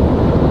ago.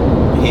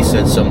 he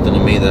said something to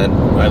me that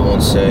I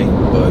won't say,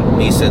 but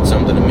he said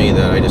something to me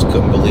that I just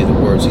couldn't believe the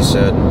words he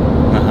said.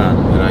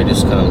 And I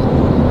just kind of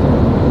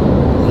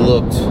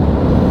looked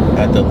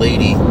at the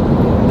lady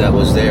that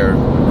was there,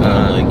 and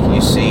I'm like,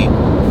 you see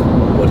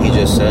what he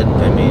just said?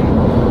 I mean,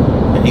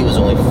 and he was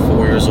only 5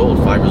 years old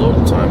at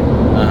the time.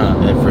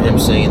 And for him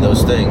saying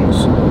those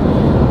things,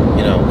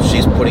 you know,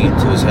 she's putting it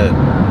to his head.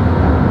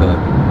 But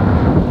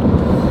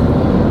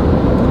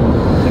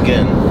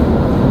again,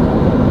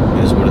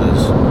 it is what it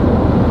is.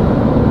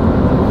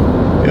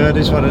 Yeah, it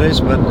is what it is,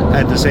 but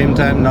at the same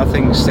time,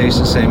 nothing stays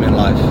the same in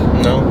life.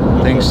 No.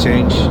 Things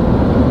change,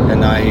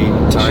 and I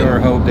sure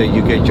hope that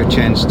you get your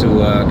chance to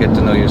get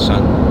to know your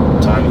son.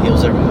 Time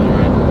heals everything,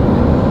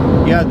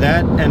 right? Yeah,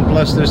 that, and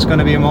plus there's going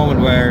to be a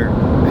moment where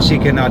she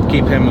cannot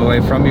keep him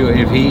away from you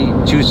if he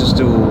chooses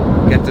to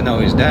get to know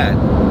his dad.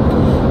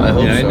 I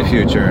hope so. In the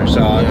future. So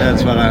yeah,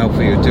 that's what I hope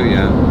for you too,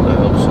 yeah. I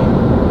hope so.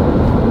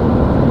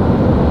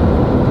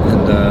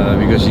 And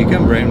because he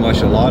can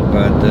brainwash a lot,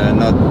 but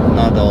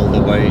not all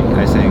the way,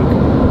 I think.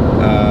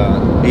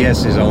 He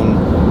has his own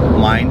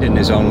mind and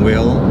his own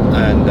will,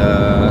 and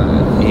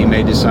he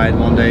may decide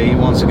one day he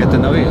wants to get to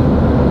know you.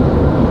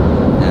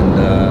 And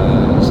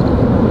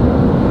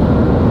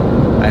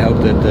I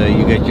hope that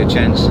you get your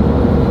chance.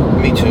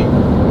 Me too.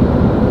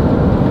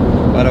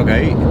 But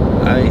okay,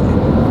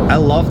 I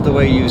love the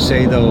way you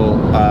say though,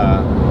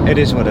 it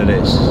is what it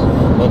is.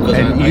 Well,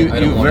 and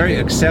you're very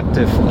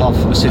accepting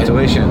of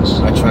situations.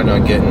 I try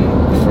not getting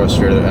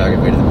frustrated or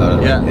aggravated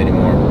about it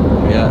anymore.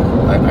 Yeah.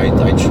 I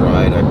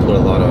tried. I put a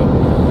lot of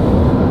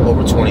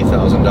over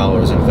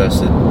 $20,000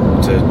 invested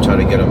to try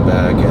to get them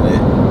back,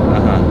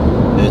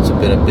 and it's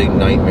been a big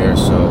nightmare.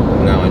 So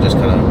now I just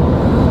kind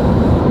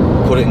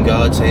of put it in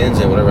God's hands,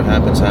 and whatever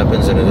happens,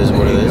 happens, and it is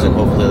what it is. And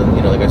hopefully,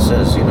 you know, like I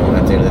says, you know,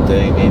 at the end of the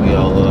day, maybe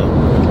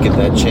I'll get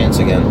that chance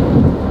again.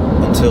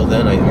 Until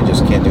then, I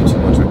just can't do too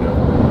much right now.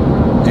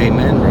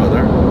 Amen,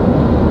 brother.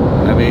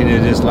 I mean,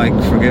 it is like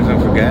forgive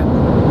and forget,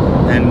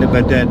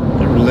 but that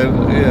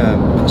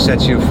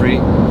sets you free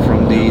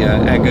from the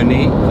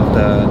agony of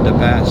the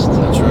past.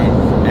 That's right.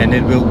 And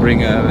it will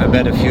bring a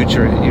better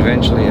future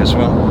eventually as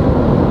well.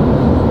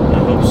 I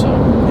hope so.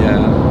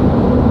 Yeah.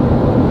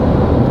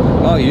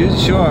 Oh, you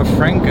sure are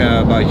frank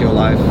about your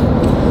life.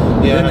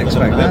 Yeah, Didn't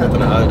expect that. Nothing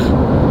to hide.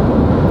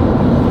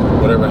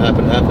 Whatever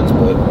happened, happens,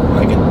 but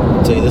I can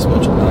tell you this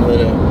much. I'm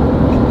in a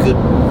good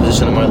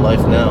position in my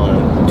life now, and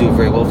I do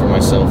very well for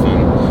myself,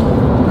 and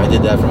I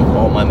did that from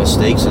all my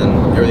mistakes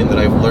and everything that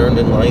I've learned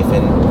in life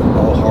and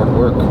all hard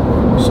work.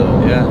 So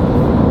yeah,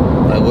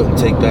 I wouldn't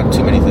take back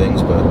too many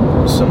things,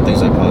 but some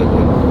things I probably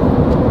would.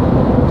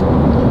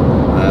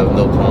 I have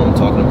no problem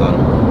talking about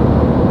them.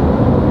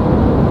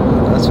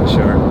 That's for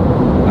sure.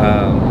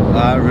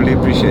 I really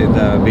appreciate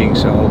being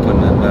so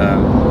open, and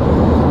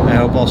I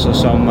hope also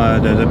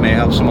that it may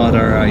help some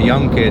other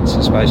young kids,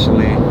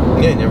 especially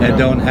that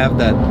don't have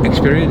that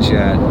experience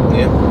yet.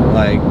 Yeah.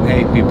 Like,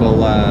 hey,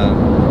 people,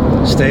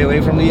 stay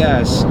away from the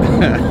ass.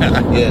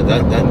 Yeah,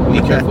 that be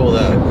careful of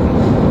that.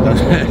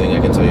 That's one thing I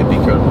can tell you. Be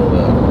careful of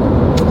that.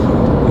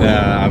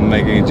 Yeah, I'm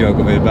making a joke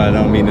of it, but I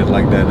don't mean it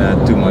like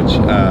that too much.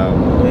 Yeah, I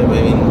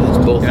mean, it's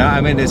both. Yeah,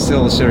 I mean, it's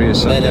still a serious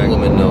subject. Men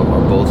and women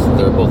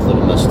they're both a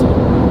little messed up.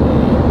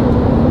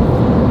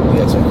 We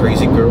got some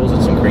crazy girls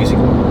and some crazy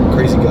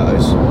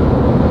guys.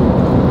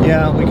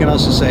 Yeah, we can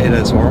also say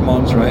that's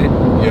hormones, right?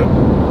 Yeah.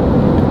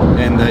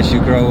 And as you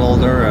grow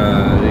older,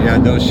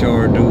 those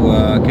sure do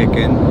kick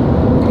in.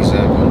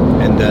 Exactly.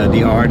 And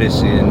the art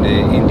is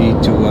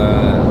indeed to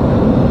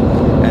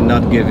and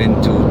not give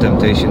in to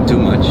temptation too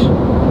much.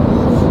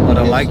 But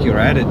I like your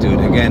attitude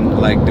again,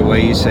 like the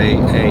way you say,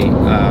 "Hey,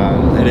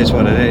 it is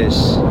what it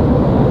is,"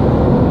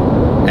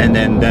 and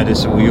then that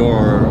is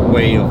your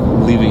way of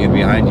leaving it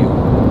behind you.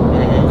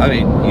 I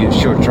mean, you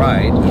sure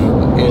tried.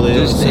 Well,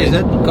 is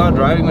that car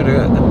driving with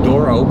a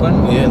door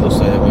open? Yeah, it looks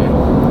like that way.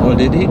 Or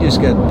did he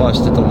just get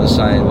busted on the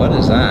side? What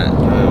is that? I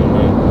don't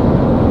know.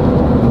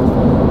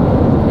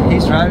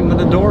 He's driving with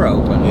the door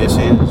open. Yes,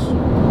 he is.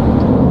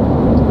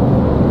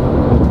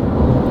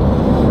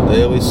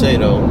 They always say,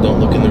 though, don't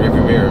look in the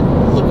rearview mirror.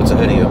 Look what's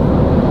ahead of you.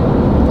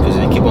 Because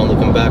if you keep on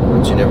looking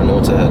backwards, you never know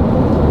what's ahead.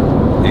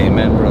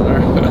 Amen,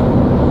 brother.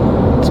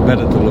 It's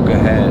better to look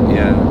ahead,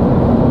 yeah.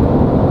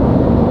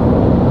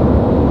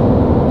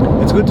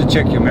 It's good to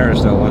check your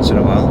mirrors though once in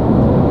a while.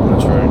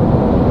 That's right.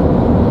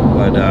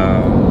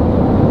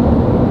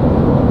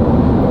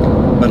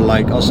 But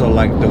like also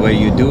like the way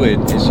you do it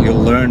is you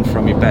learn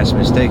from your past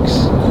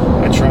mistakes.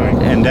 I try.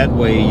 And that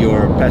way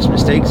your past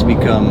mistakes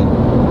become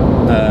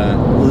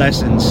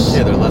lessons,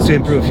 they're lessons to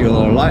improve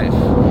your life.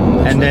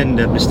 And then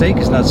the mistake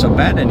is not so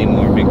bad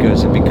anymore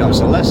because it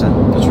becomes a lesson.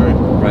 That's right.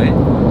 Right?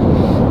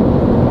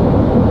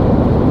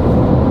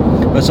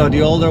 But so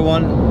the older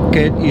one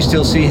kid, you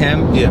still see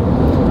him? Yeah.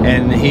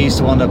 And he's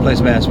the one that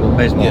plays baseball.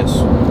 Yes.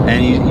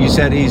 And you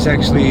said he's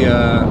actually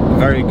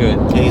very good.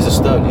 Yeah, he's a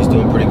stud. He's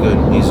doing pretty good.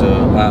 He's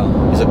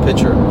a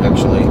pitcher,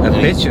 actually. A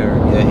pitcher?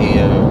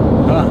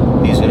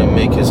 He's going to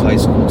make his high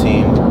school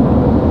team.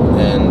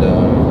 And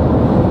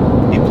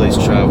he plays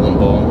traveling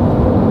ball.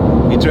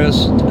 He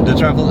plays the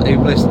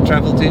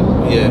travel team.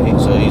 Yeah,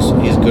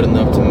 he's good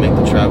enough to make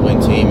the traveling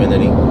team, and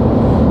then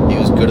he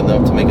was good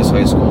enough to make his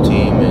high school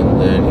team, and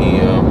then he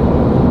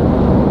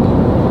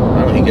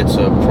he gets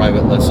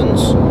private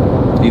lessons.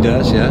 He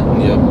does, yeah.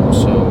 Yep.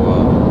 So.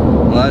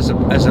 Well,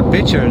 as a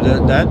pitcher,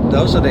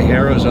 those are the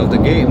heroes of the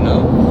game,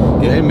 no?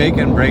 Yeah. They make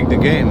and break the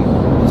game.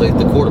 It's like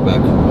the quarterback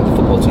of the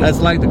football team. That's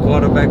like the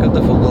quarterback of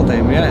the football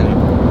team, yeah.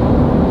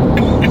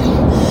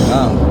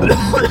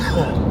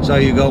 Wow. So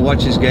you go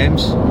watch his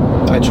games?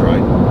 I try.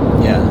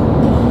 Yeah.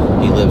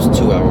 He lives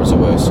 2 hours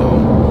away, so.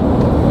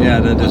 Yeah,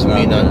 that does not.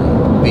 Me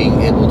not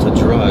being able to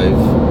drive,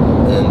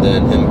 and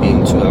then him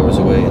being 2 hours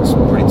away, it's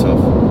pretty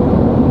tough.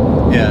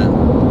 Yeah.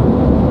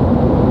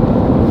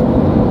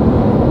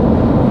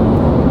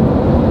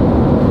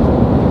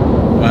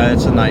 Well,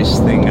 it's a nice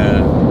thing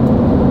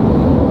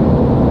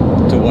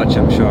to watch,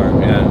 I'm sure.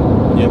 Yeah.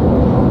 Yep.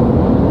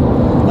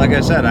 Like I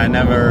said, I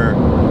never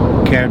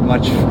cared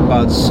much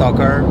about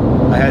soccer.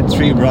 I had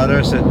 3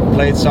 brothers that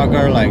played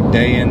soccer like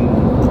day in,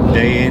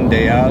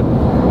 day out.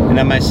 And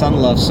then my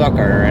son loves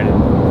soccer, and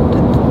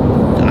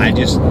I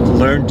just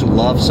learned to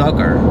love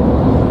soccer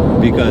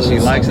because he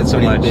likes it so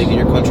much. Big in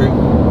your country?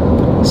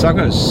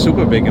 Soccer is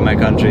super big in my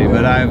country,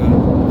 but I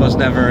was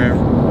never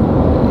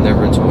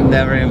into it.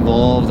 Never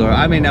involved, or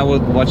I mean, I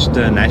would watch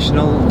the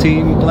national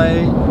team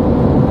play,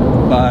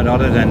 but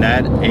other than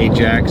that,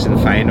 Ajax and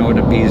Feyenoord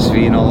and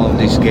PSV and all of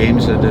these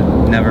games that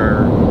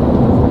never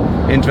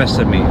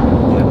interested me.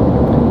 Yeah.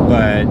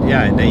 But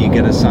yeah, and then you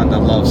get a son that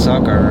loves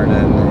soccer, and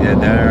then yeah,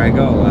 there I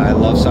go. I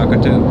love soccer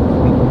too.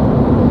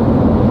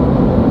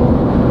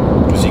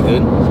 Is he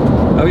good?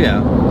 Oh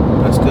yeah.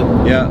 That's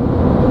good. Yeah,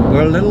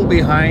 we're a little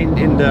behind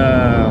in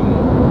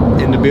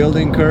the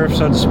building curve,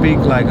 so to speak.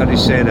 Like, how do you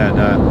say that?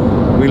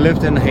 We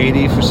lived in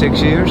Haiti for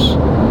 6 years,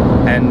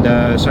 and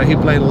so he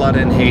played a lot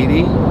in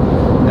Haiti.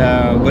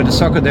 But the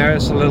soccer there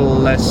is a little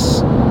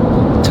less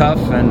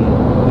tough and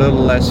a little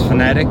less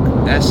fanatic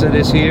as it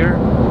is here.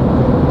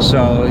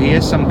 So he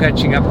has some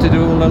catching up to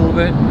do a little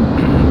bit,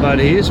 but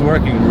he is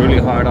working really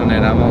hard on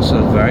it. I'm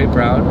also very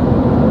proud.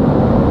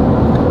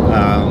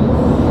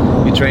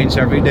 He trains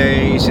every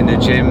day. He's in the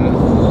gym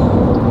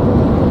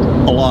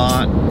a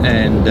lot,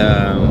 and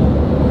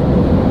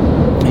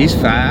he's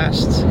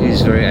fast.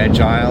 He's very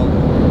agile,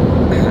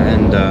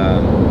 and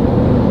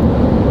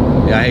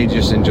yeah, he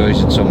just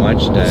enjoys it so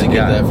much. Does he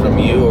get that from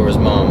you or his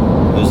mom,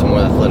 who's the more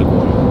athletic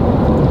one?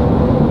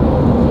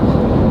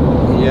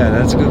 Yeah,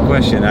 that's a good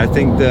question. I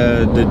think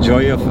the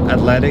joy of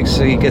athletics,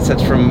 he gets that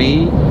from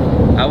me,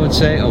 I would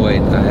say. Oh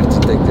wait, I have to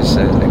take this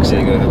exam. So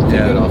you're going to have to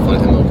take it off on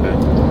him, okay.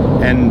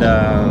 And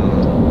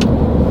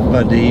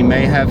but he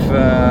may have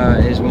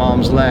his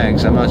mom's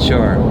legs, I'm not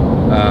sure.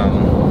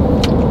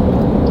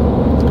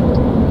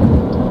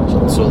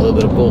 So a little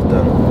bit of both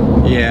then.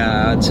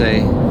 Yeah, I'd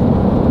say.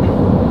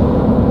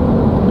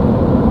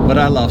 But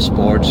I love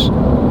sports,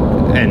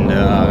 and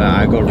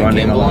I go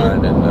running a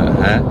lot. And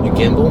huh? You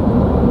gamble?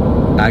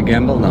 I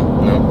gamble? No.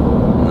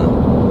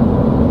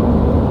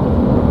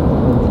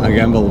 I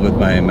gamble with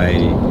my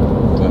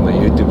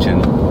YouTube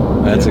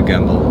channel. That's a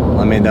gamble.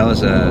 I mean, that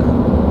was a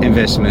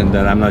investment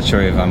that I'm not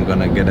sure if I'm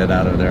gonna get it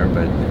out of there,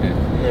 but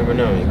you never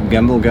know.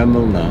 Gamble,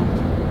 no.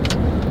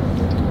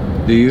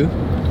 Do you?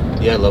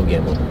 Yeah, I love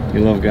gambling.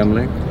 You love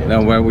gambling? Yeah.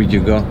 Now, where would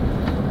you go?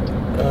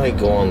 I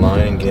go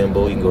online and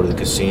gamble. You can go to the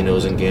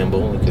casinos and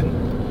gamble. You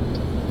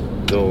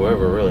can go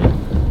wherever, really.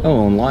 Oh,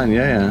 online,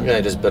 yeah. Yeah,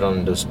 I just bet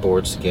on the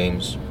sports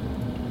games.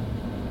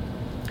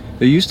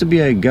 There used to be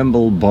a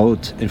gamble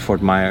boat in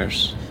Fort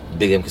Myers.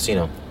 Big M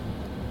Casino.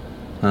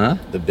 Huh?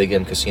 The Big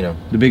M Casino.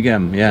 The Big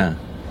M, yeah.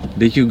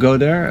 Did you go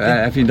there?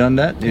 Yeah. Have you done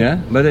that? Yeah.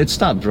 But it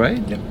stopped,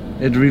 right? Yeah.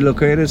 It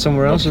relocated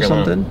somewhere else or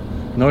something?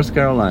 North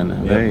Carolina.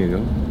 Yeah. There you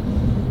go.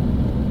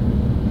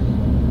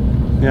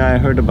 Yeah, I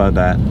heard about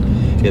that.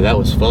 Yeah, that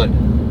was fun.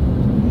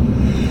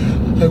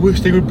 I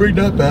wish they would bring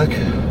that back.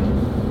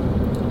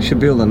 Should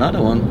build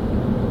another one.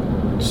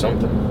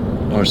 Something.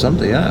 Or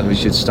something, yeah. We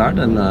should start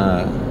and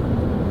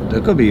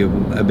there could be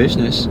a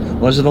business.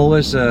 Was it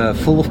always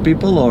full of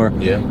people, or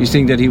you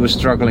think that he was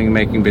struggling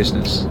making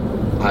business?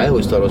 I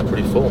always thought it was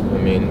pretty full. I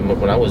mean,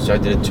 when I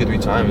did it 2-3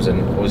 times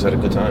and always had a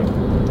good time.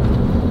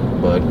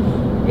 But,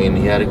 I mean,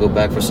 he had to go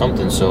back for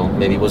something, so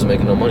maybe he wasn't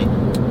making no money.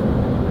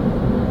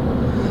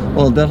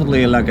 Well,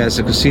 definitely, like as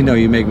a casino,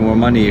 you make more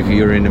money if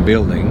you're in a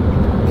building.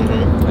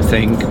 Mm-hmm. I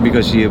think,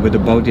 because with the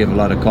boat you have a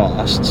lot of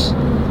costs.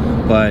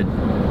 But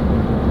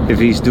if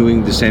he's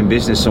doing the same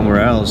business somewhere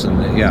else, and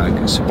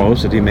I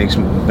suppose that he makes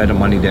better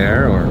money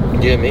there, or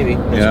yeah, maybe.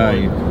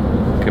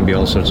 It can be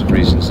all sorts of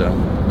reasons, though.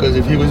 Because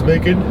if he was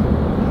making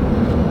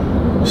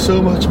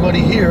so much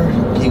money here,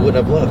 he wouldn't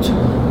have left.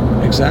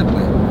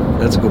 Exactly.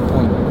 That's a good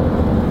point.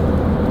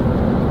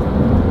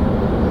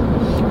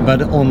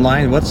 But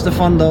online, what's the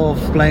fun though of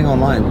playing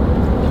online?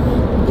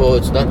 Well,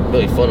 it's not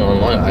really fun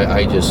online.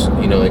 I just,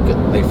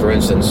 like for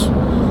instance,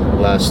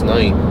 last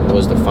night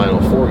was the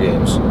Final Four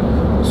games.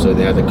 So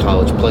they had the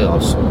college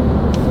playoffs.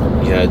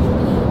 You had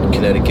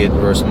Connecticut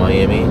versus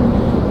Miami.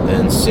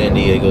 and San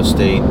Diego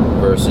State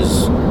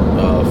versus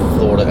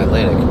Florida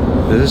Atlantic.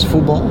 This is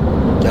football?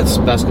 That's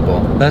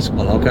basketball.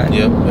 Basketball, okay.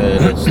 Yep,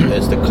 and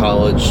it's the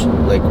college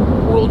like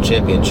world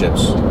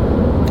championships.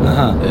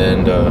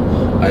 And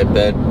I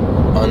bet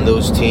on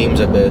those teams.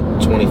 I bet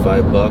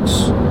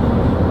 $25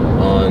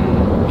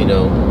 on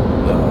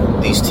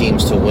these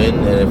teams to win,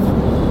 and if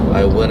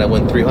I win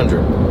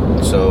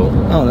 $300. So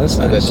that's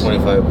nice. I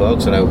bet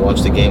 $25, and I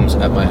watch the games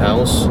at my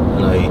house,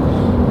 and I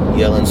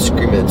yell and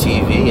scream at the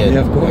TV, and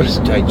yeah, of course.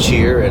 I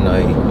cheer, and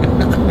I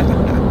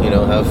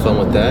have fun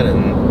with that,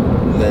 and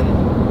then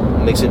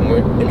it makes it more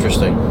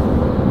interesting.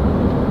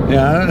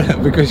 Yeah,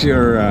 because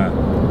your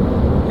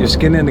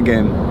skin in the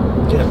game.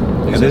 Yeah,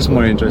 exactly. It is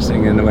more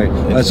interesting in a way.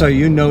 Exactly. So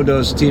you know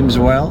those teams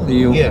well?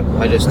 Yeah,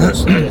 I just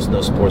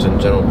know sports in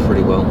general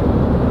pretty well.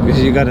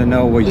 Because you got to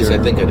know what you're... I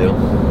think I do.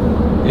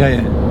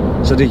 Yeah.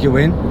 So did you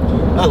win?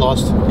 I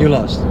lost. You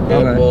lost? Yeah,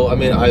 okay. Well, I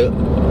mean, I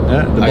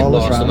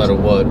lost no matter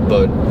what,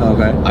 but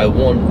I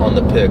won on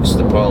the picks.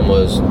 The problem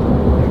was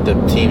the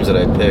teams that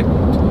I picked,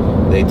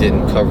 they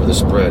didn't cover the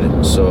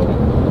spread. So,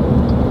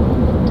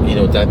 you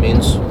know what that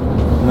means?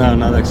 No,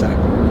 not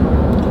exactly.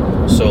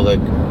 So,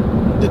 like,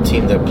 the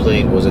team that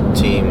played was a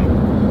team,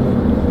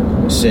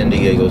 San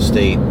Diego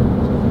State,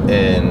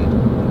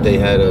 and they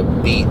had to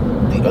beat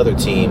the other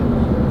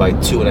team by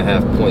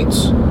 2.5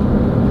 points.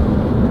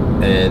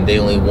 And they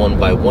only won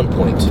by 1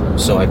 point.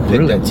 So I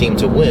picked that team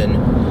to win,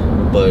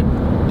 but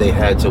they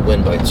had to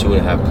win by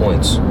 2.5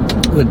 points.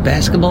 With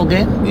basketball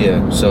game?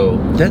 Yeah, so...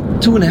 That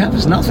 2.5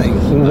 is nothing.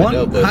 One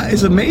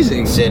is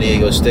amazing. San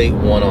Diego State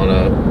won on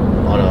a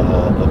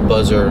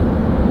buzzer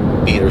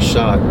beater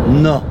shot.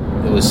 No.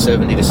 It was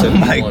 70-71. Oh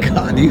my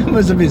God, you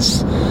must have been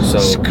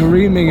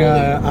screaming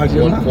out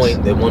your mouth. 1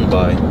 point they won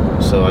by,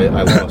 so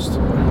I lost.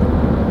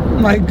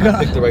 My God. I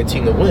picked the right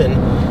team to win,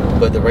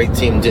 but the right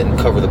team didn't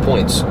cover the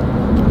points.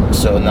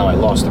 So now I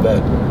lost the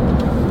bet.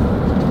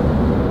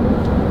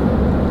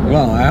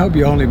 Well, I hope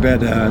you only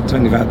bet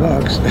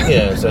 $25.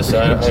 Yeah,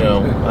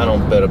 I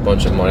don't bet a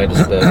bunch of money. I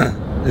just bet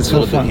it's a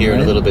little for fun, bit here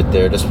and right? a little bit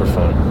there, just for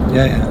fun.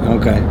 Yeah,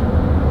 okay.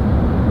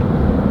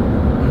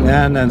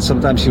 Yeah, and then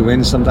sometimes you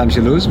win, sometimes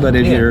you lose. But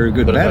if you're a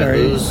good bettor,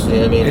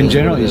 in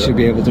general, you should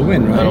be able to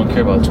win, right? I don't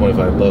care about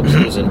 $25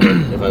 losing.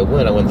 If I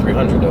win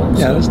 $300 though.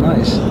 Yeah, that's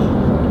nice.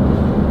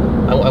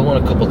 I won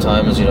a couple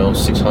times,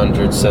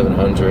 $600,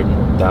 $700,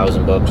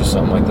 $1,000 or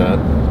something like that.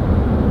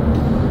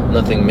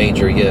 Nothing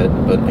major yet,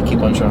 but I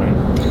keep on trying.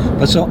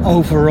 But so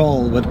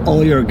overall, with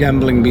all your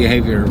gambling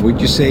behavior, would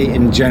you say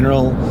in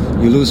general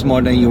you lose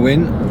more than you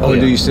win, or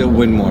do you still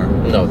win more?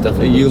 No,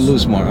 definitely. You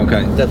lose more,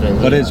 okay. Definitely.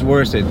 But it's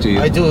worth it to you.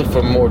 I do it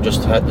for more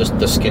just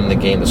the skin in the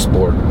game, the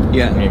sport.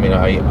 Yeah. I mean,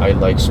 I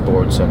like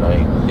sports and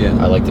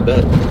I like to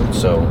bet.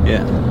 So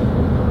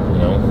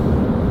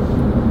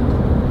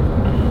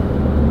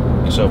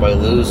So if I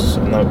lose,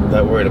 I'm not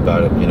that worried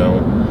about it,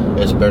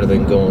 It's better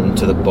than going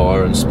to the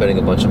bar and spending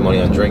a bunch of money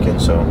on drinking,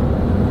 so...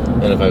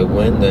 And if I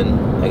win, then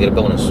I get a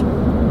bonus.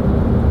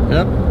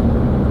 Yep.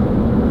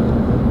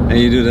 And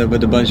you do that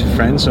with a bunch of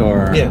friends,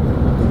 or... Yeah.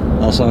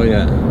 Also,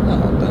 yeah.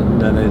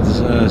 Then it's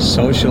a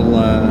social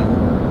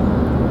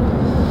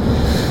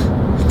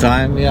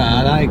time. Yeah,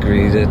 and I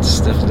agree.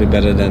 It's definitely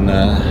better than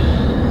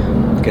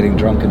getting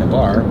drunk in a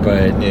bar,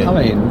 but,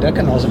 I mean, that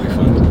can also be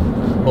fun.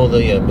 Well,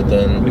 but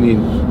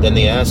then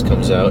the ass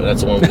comes out, and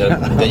that's the one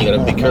then you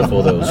gotta be careful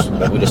of those,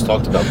 like we just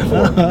talked about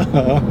before.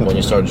 When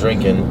you start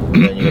drinking,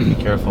 then you gotta be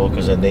careful,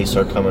 because then they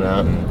start coming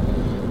out, and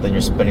then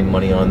you're spending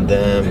money on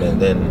them,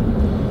 and then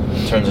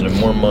it turns into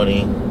more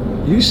money.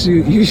 You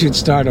should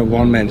start a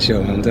one-man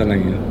show, I'm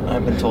telling you.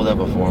 I've been told that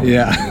before.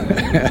 Yeah.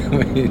 I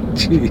mean,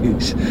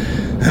 jeez.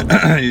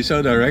 You're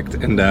so direct,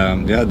 and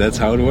that's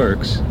how it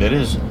works. It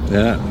is.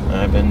 Yeah.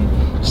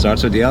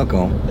 Starts with the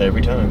alcohol.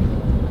 Every time.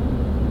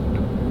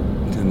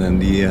 And then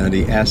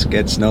the ass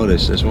gets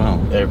noticed as well.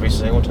 Every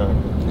single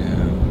time.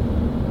 Yeah.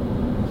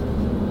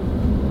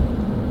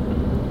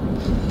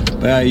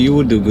 But you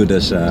would do good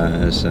as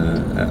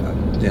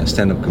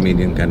stand-up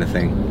comedian kind of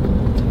thing.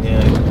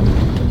 Yeah.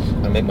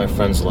 I make my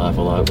friends laugh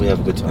a lot. We have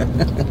a good time.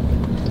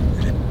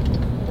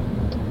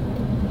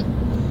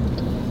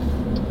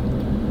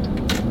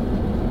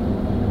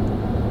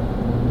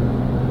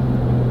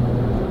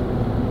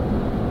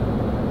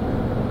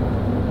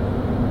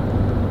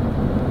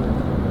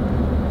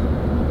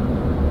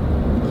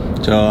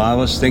 So I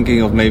was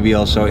thinking of maybe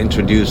also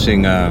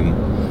introducing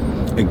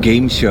a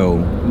game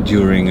show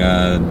during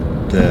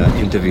the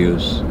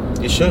interviews.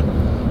 You should.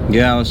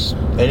 Yeah,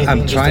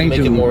 I'm trying to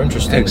make it more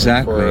interesting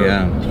for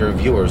your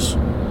viewers.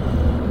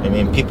 I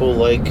mean, people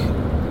like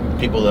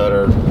people that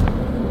are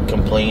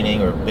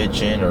complaining or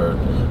bitching or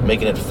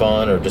making it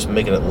fun or just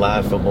making it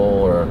laughable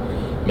or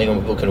making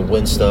people can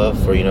win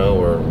stuff or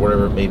or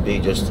whatever it may be,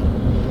 just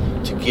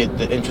to get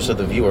the interest of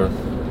the viewer.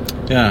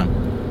 Yeah.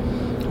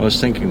 I was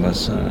thinking about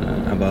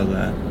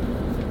that,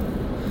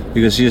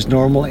 because just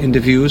normal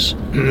interviews.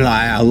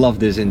 I love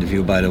this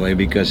interview, by the way,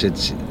 because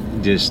it's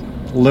just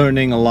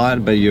learning a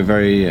lot, but you're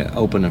very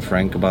open and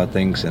frank about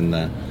things, and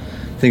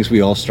things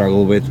we all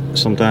struggle with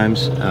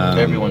sometimes.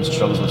 Everyone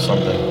struggles with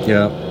something.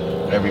 Yeah,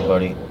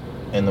 everybody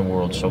in the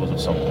world struggles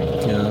with something.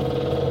 Yeah.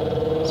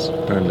 It's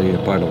apparently a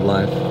part of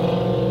life.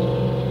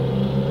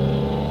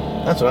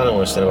 That's what I don't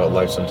understand about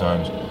life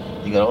sometimes.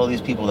 You got all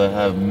these people that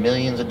have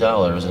millions of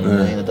dollars and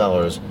millions of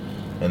dollars,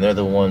 and they're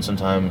the ones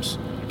sometimes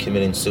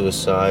committing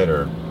suicide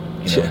or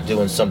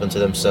doing something to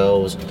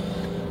themselves.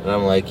 And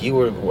I'm like, you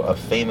were a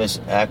famous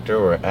actor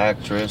or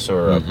actress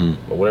or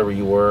whatever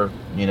you were,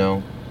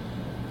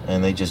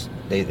 and they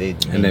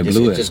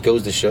blew it. It just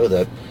goes to show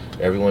that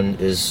everyone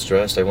is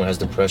stressed, everyone has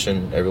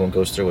depression, everyone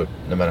goes through it,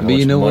 no matter how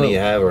much money you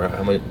have or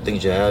how many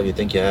things you have, you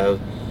think you have.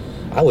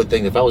 I would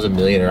think if I was a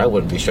millionaire, I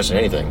wouldn't be stressing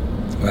anything.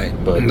 Right,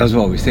 but that's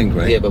what we think,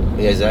 right? Yeah,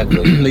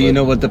 exactly. But you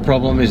know what the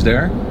problem is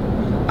there?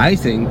 I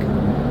think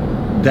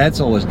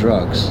that's always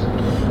drugs.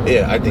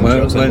 Yeah, I think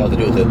drugs have a lot to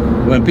do with it.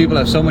 When people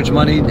have so much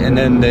money and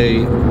then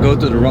they go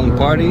to the wrong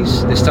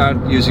parties, they start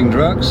using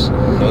drugs,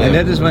 and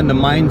that is when the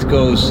mind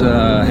goes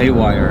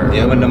haywire.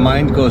 Yeah. When the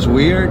mind goes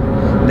weird,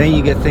 then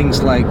you get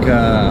things like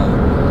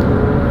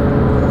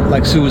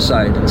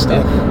suicide and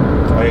stuff.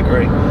 Yeah, I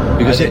agree.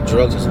 Because I think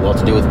drugs has a lot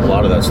to do with a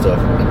lot of that stuff.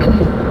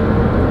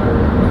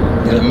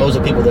 And most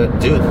of the people that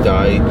do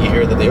die, you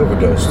hear that they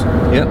overdosed.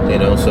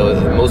 Yeah. So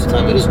most of the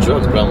time it is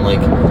drugs, but I'm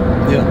like,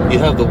 you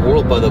have the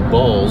world by the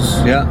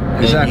balls. Yeah,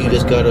 exactly. And you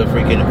just got to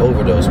freaking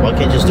overdose. Why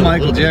can't you just do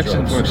Michael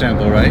Jackson, for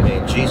example, right? I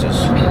mean,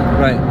 Jesus.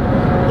 Right.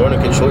 Learn to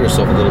control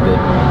yourself a little bit.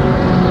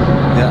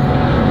 Yeah.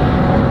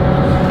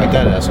 Like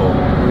that asshole.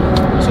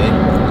 See?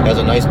 Has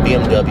a nice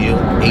BMW,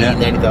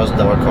 $80,000,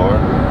 $90,000 car.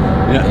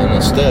 Yeah. And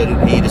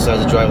instead, he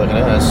decides to drive like an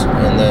ass,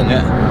 and then...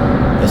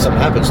 If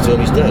something happens to him,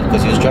 he's dead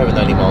because he was driving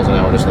 90 miles an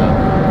hour just now.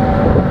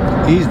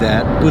 He's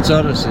dead. Puts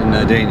others in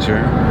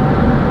danger.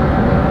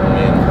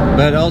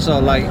 But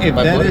also, like, if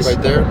my that buddy is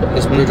right there,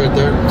 this bridge right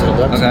there to the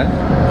left. Okay.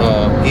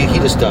 He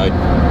just died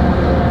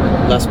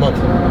last month.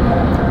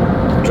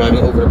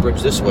 Driving over the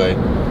bridge this way,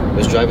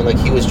 was driving like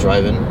he was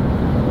driving.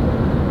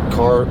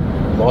 Car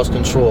lost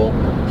control.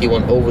 He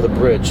went over the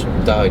bridge,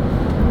 died.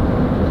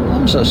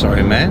 I'm so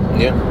sorry, man.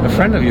 Yeah. A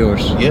friend of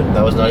yours. Yeah,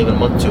 that was not even a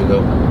month or two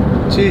ago.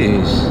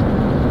 Jeez.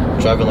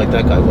 Driving like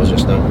that guy was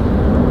just now.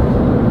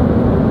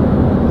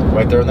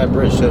 Right there on that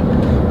bridge, too.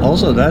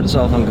 Also, that is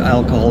often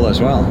alcohol as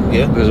well.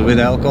 Yeah. Because with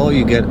alcohol,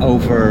 you get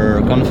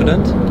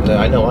overconfident.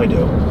 I know I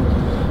do.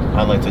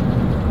 I like to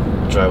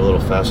drive a little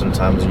fast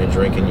sometimes when you're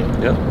drinking.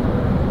 Yep.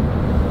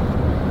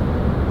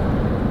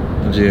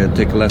 You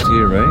take a left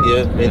here, right?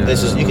 Yeah.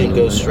 This is, you can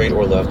go straight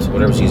or left,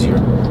 whatever's easier.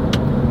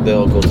 They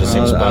all go to the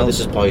same spot.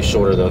 This is probably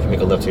shorter, though, if you make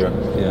a left here.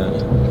 Yeah.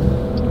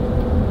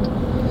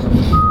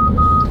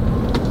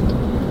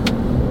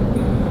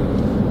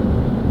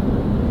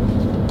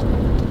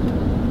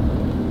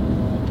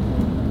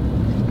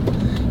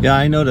 Yeah,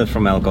 I know that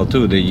from alcohol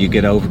too, that you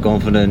get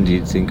overconfident,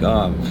 you think,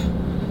 I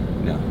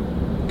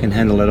can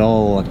handle it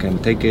all, I can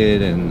take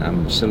it, and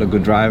I'm still a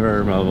good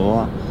driver, blah,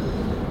 blah, blah.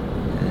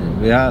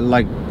 And yeah,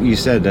 like you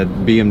said, that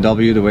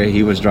BMW, the way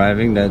he was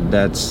driving,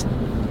 that's...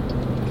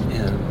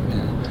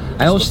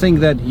 I always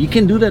think that you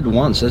can do that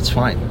once, that's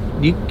fine.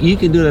 You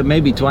can do that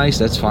maybe twice,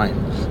 that's fine.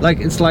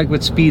 It's like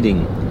with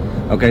speeding.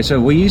 Okay,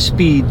 so when you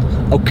speed,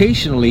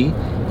 occasionally,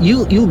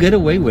 you'll get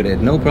away with it,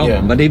 no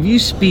problem. Yeah. But if you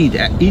speed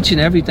each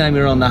and every time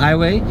you're on the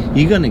highway,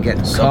 you're gonna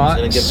get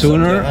caught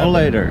sooner or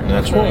later.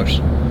 That's of course.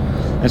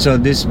 Right. And so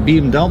this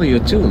BMW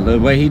too, the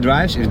way he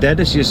drives, if that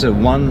is just a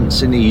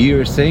once in a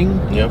year thing,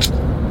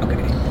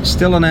 okay,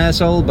 still an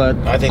asshole, but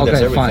I think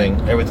that's everything.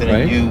 Fine. Everything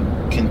right? that you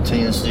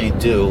continuously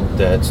do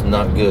that's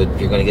not good,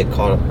 you're gonna get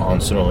caught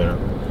on sooner or later.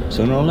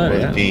 Sooner or later,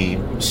 Whether it be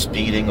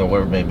speeding or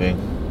whatever it may be.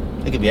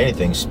 It could be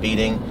anything.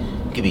 Speeding.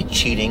 It could be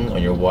cheating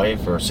on your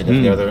wife or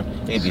significant other.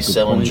 It could be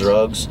selling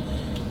drugs.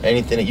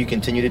 Anything that you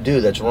continue to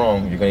do that's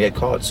wrong, you're going to get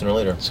caught sooner or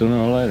later. Sooner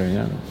or later,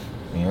 yeah.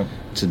 Yeah.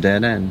 It's a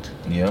dead end.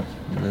 Yeah.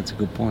 That's a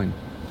good point.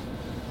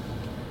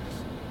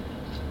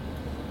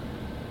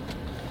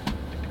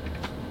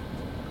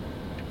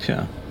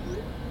 Yeah.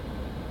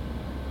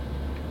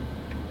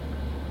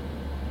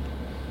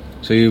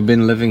 So you've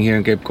been living here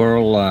in Cape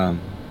Coral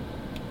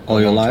all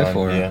your life,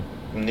 or? Yeah.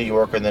 New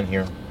York and then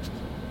here.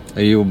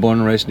 Are you born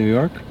and raised in New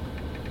York?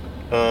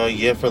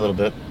 Yeah, for a little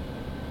bit.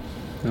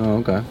 Oh,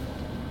 okay.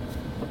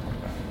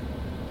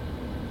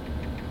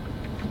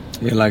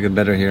 You like it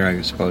better here,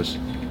 I suppose.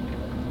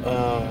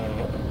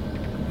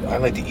 I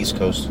like the East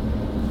Coast.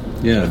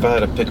 Yeah. If I had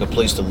to pick a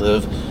place to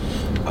live,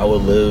 I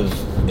would live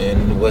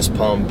in West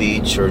Palm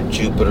Beach or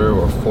Jupiter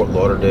or Fort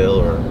Lauderdale,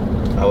 or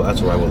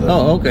that's where I would live.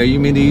 Oh, okay. You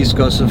mean the East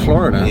Coast of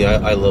Florida? Yeah,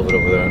 I love it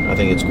over there. I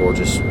think it's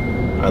gorgeous.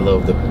 I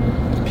love the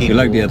people. You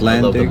like the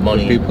Atlantic? I love the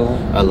money. People?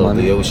 I love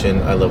the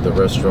ocean. I love the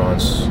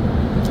restaurants.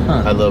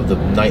 Huh. I love the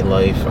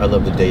nightlife. I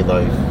love the day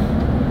life.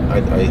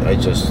 I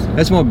just...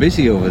 It's more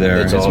busy over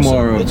there. It's awesome.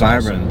 more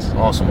vibrant.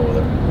 Awesome over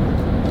there.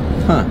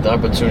 Huh. The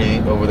opportunity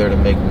over there to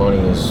make money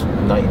is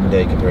night and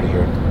day compared to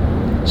here.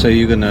 So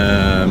you're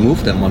gonna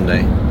move them one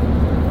day?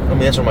 I mean,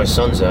 that's where my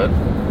son's at,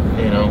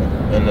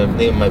 and the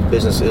name of my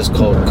business is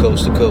called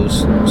Coast to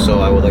Coast, so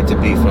I would like to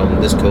be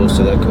from this coast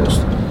to that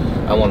coast.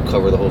 I want to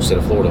cover the whole state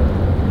of Florida.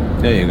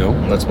 There you go.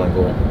 And that's my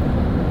goal.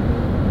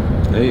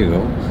 There you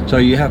go. So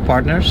you have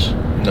partners?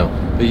 No.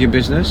 With your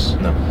business?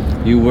 No.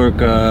 You work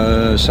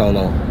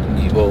solo?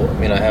 Well, I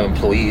mean, I have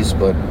employees,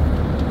 but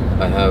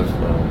I have,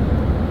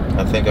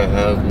 I think I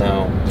have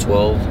now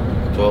 12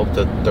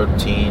 to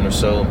 13 or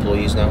so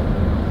employees now.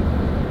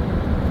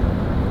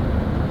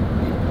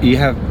 You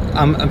have,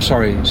 I'm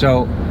sorry,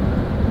 so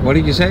what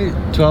did you say?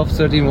 12,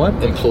 13 what?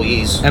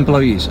 Employees.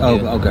 Employees, oh,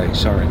 Yeah. okay,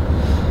 sorry.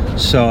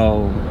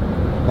 So,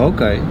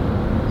 okay.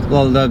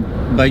 Well,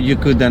 but you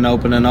could then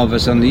open an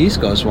office on the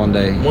East Coast one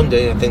day. One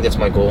day, I think that's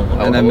my goal.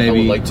 I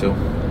would like to.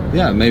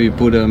 Yeah, maybe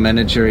put a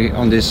manager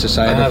on this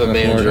side. I have a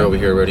manager Florida. over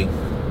here already.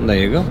 There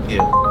you go.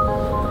 Yeah.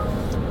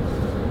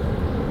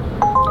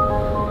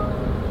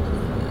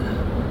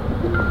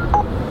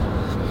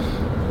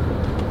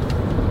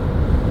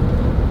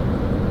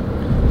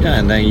 Yeah,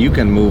 and then you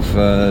can move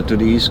to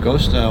the East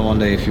Coast one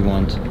day if you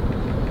want.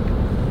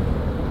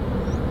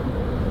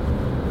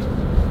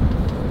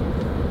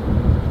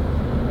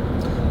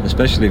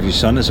 Especially if your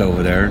son is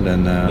over there,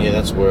 then... yeah,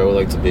 that's where I would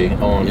like to be. I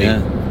want to be...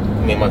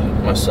 I mean,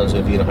 my son's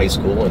going to be in high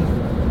school, and...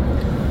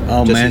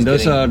 Oh man,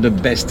 those are the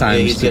best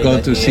times to go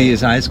to see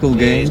his high school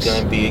games. He's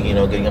going to be,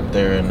 getting up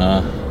there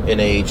in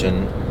age,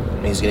 and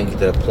he's going to get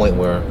to that point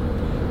where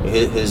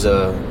his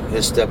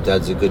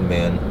stepdad's a good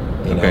man.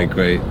 Okay,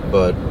 great.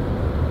 But,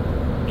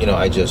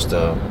 I just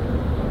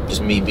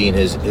me being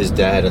his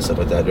dad and stuff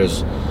like that,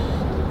 there's...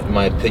 in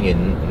my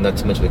opinion, not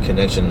too much of a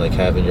connection like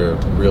having your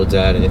real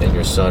dad and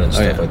your son and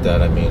stuff like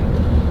that. I mean,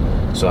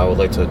 so I would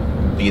like to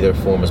be there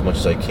for him as much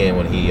as I can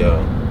when he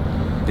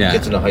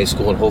gets into high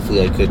school, and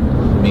hopefully I could,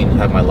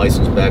 have my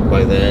license back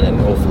by then, and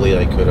hopefully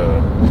I could,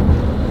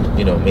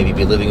 maybe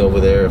be living over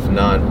there. If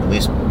not, at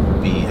least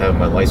having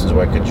my license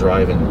where I could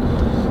drive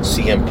and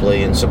see him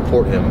play and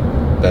support him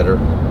better.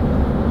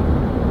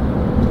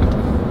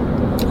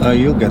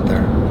 You'll get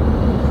there.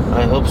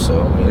 I hope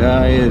so.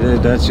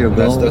 That's your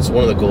goal. That's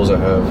one of the goals I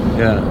have.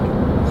 Yeah.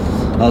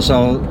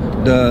 Also,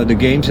 the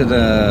games that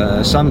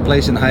the son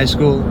plays in high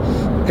school,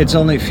 it's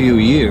only a few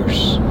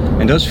years,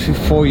 and those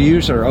 4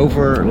 years are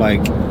over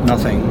like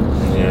nothing.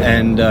 Yeah.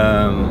 And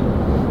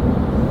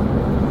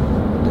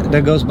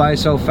that goes by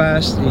so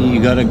fast. You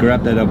gotta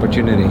grab that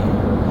opportunity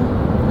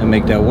and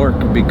make that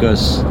work,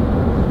 because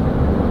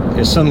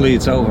suddenly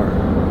it's over.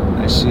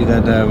 I see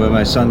that with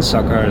my son's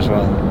soccer as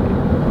well,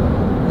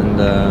 and.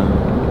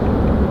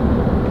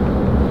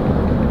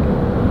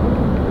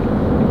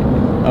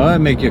 I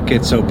make your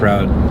kids so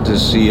proud to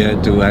see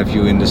to have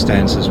you in the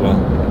stands as well.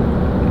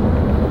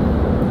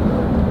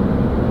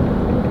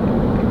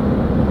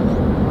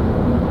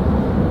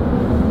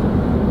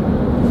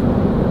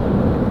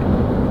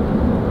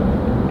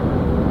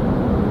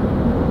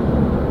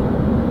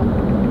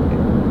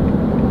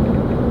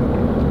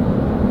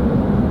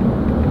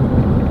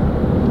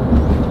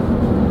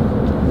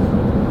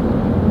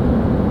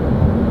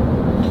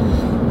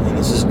 And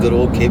this is good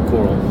old Cape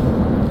Coral.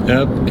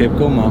 Yep, Cape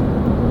Como.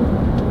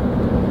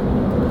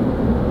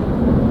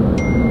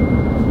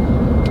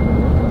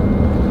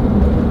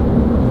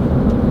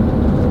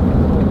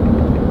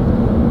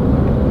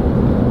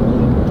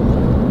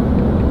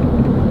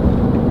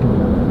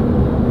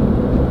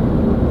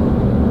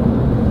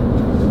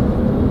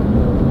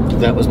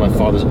 That was my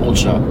father's old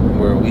shop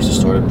where we used to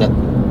start. That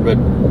red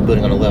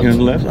building on the left. You're on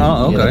the left?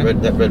 Oh, okay. Yeah,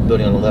 that red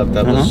building on the left.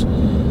 That was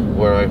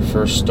where I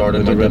first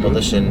started my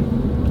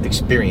demolition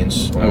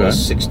experience when I was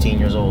 16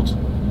 years old.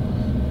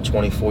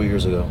 24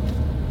 years ago.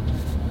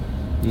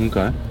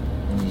 Okay.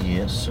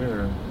 Yes,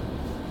 sir.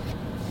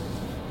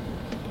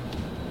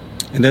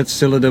 And that's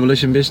still a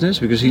demolition business?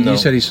 Because you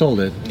said he sold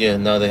it. Yeah,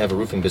 no, they have a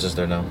roofing business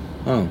there now.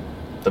 Oh.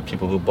 The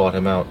people who bought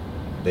him out,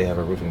 they have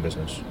a roofing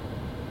business.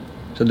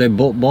 So they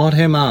bought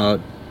him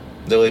out?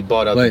 They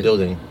bought out the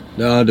building.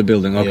 The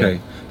building, okay.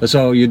 Yeah. But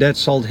so your dad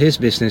sold his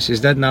business. Is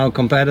that now a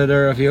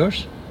competitor of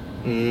yours?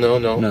 No.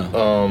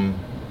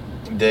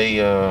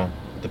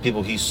 The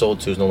people he sold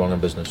to is no longer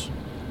in business.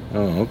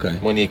 Oh, okay.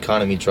 When the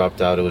economy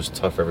dropped out, it was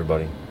tough for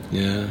everybody.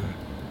 Yeah.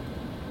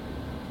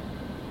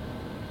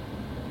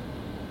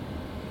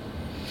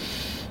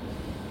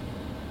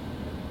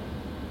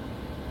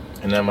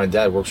 And now my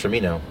dad works for me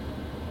now.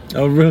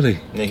 Oh, really?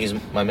 Yeah, he's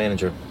my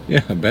manager.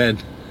 Yeah, I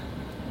bet.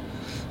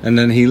 And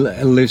then he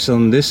lives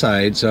on this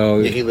side, so...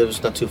 Yeah, he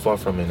lives not too far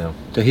from me now.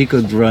 So he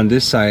could run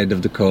this side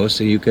of the coast,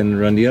 and you can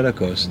run the other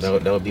coast.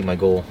 That would be my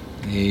goal.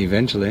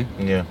 Eventually.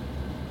 Yeah.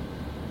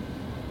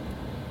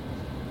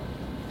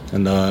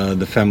 And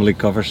the family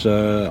covers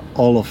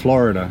all of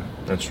Florida.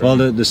 That's right.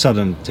 Well, the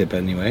southern tip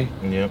anyway.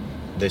 Yep.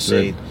 They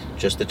say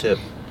just the tip.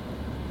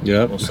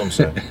 Yep. Well, some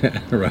say.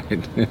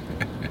 Right.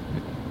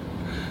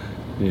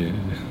 Yeah.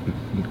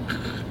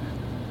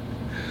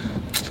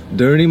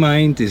 Dirty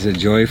mind is a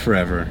joy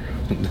forever.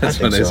 That's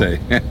what they say.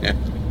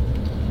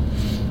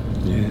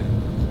 Yeah.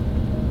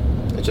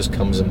 It just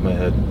comes in my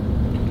head.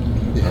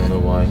 I don't know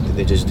why.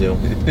 They just do.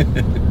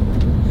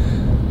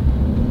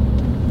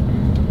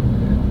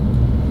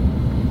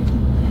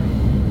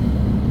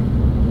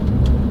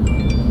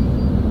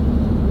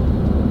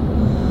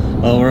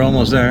 Well, we're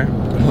almost there.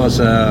 It was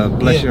a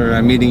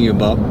pleasure meeting you,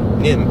 Bob.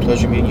 Yeah,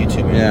 pleasure meeting you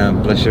too, man.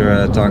 Yeah,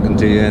 pleasure talking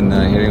to you and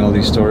hearing all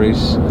these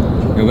stories.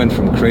 We went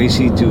from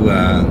crazy to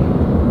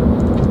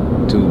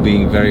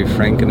being very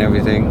frank and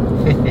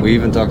everything. We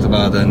even talked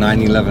about the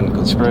 9/11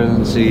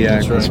 conspiracy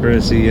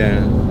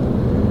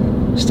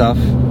stuff.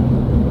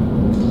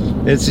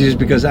 It's just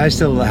because I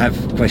still have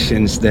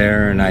questions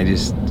there, and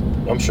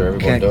I'm sure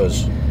everyone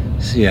does.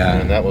 Yeah,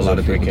 and that was a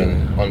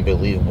freaking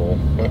unbelievable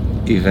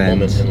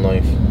moment in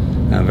life.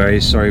 I'm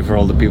very sorry for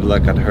all the people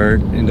that got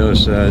hurt in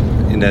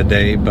that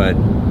day, but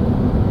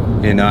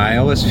you know, I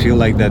always feel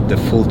like that the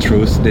full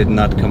truth did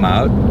not come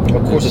out.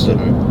 Of course it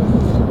didn't.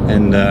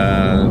 And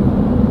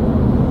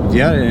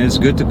yeah, it's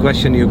good to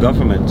question your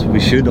government.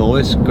 We should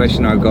always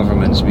question our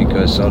governments,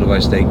 because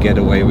otherwise they get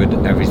away with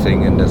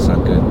everything, and that's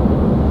not good.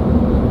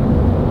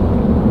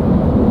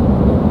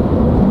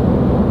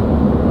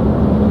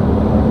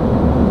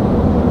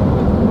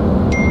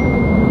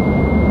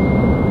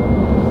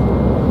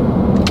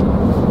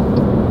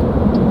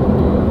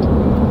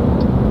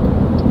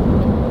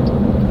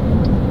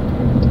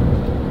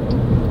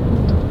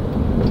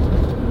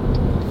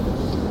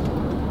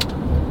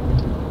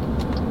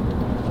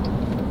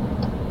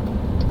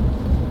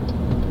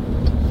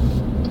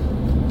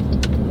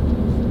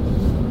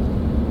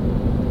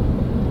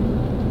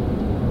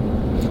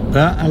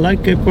 I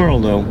like Cape Coral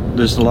though.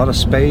 There's a lot of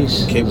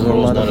space. Cape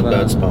Coral is not a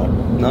bad spot.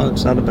 No,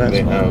 it's not a bad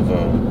spot. They have, I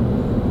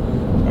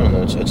don't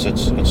know,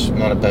 it's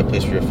not a bad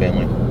place for your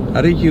family.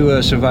 How did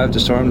you survive the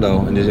storm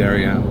though in this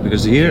area?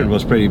 Because here it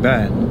was pretty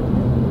bad.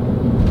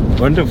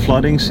 Weren't there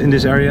floodings in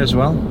this area as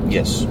well?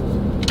 Yes.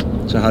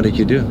 So how did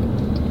you do?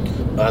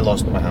 I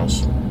lost my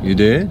house. You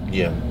did?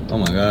 Yeah. Oh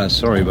my God,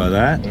 sorry about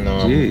that.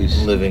 No, Jeez.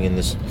 I'm living in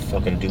this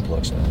fucking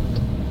duplex now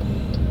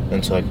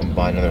until I can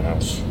buy another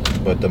house.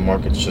 But the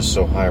market's just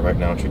so high right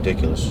now, it's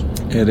ridiculous.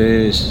 It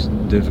is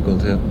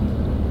difficult, yeah.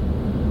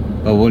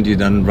 But wouldn't you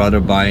then rather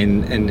buy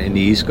in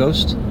the East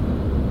Coast?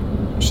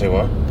 Say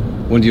what?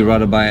 Wouldn't you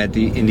rather buy in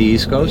the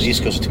East Coast? The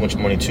East Coast is too much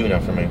money too now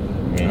for me.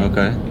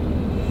 Okay.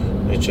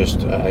 It's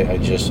just,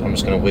 I'm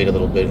just gonna wait a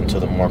little bit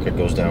until the market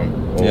goes down.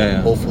 Or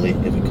yeah. Hopefully,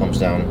 if it comes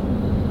down.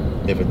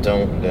 If it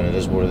don't, then it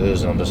is what it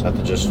is, and I'll just have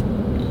to just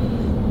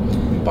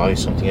buy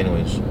something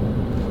anyways.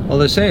 Well,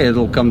 they say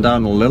it'll come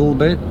down a little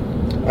bit.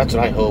 That's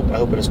what I hope. I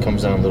hope it just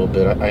comes down a little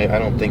bit. I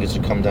don't think it's to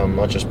come down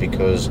much, just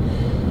because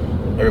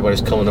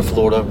everybody's coming to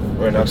Florida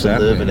right now to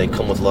live, and they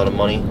come with a lot of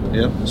money.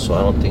 Yep. So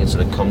I don't think it's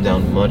going to come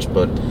down much,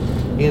 but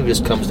even if it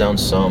just comes down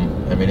some,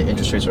 I mean, the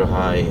interest rates are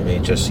high. I mean,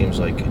 it just seems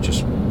like it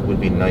just would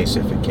be nice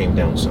if it came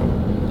down some.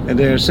 And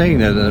they're saying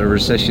that a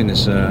recession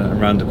is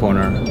around the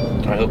corner.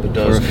 I hope it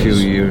does. For a few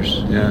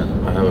years, yeah.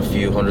 I have a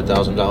few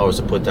 $100,000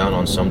 to put down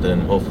on something,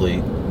 and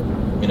hopefully,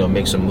 you know,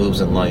 make some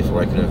moves in life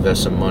where I can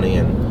invest some money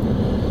and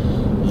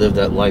live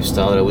that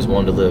lifestyle that I always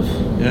wanted to live.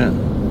 Yeah.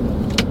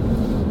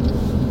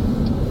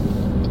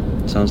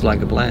 Sounds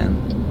like a plan.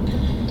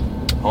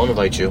 I'll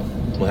invite you.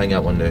 We'll hang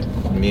out one day,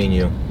 me and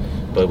you.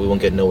 But we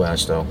won't get no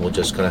ass though. We'll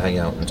just kind of hang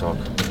out and talk.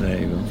 There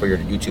you go. For your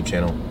YouTube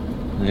channel.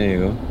 There you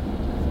go.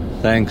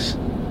 Thanks.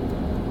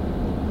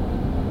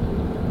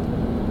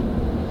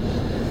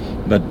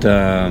 But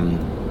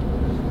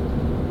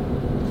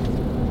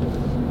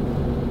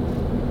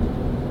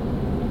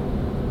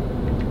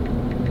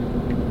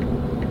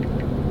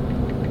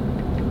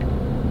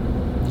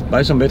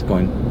buy some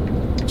Bitcoin.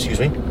 Excuse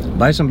me?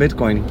 Buy some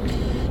Bitcoin.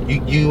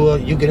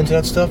 You get into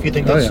that stuff? You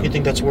think that's you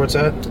think that's where it's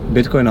at?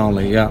 Bitcoin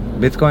only, yeah.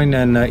 Bitcoin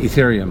and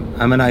Ethereum.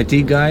 I'm an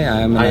IT guy.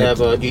 I have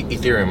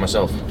Ethereum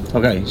myself.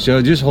 Okay, so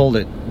just hold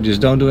it.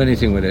 Just don't do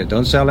anything with it.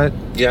 Don't sell it.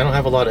 Yeah, I don't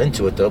have a lot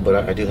into it though, but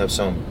I do have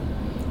some.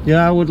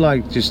 Yeah, I would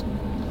like just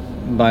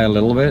buy a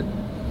little bit.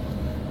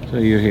 So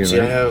you're here. See,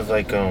 right? I have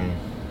like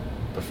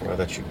before I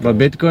let you go. But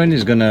Bitcoin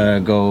is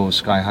gonna go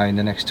sky high in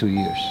the next 2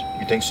 years.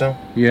 You think so?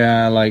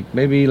 Yeah, like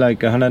maybe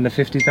like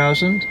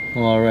 150,000.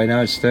 Well, right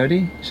now it's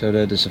 30, so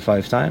that is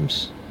 5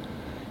 times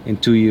in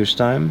 2 years'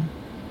 time.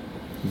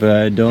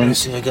 But don't. Yeah,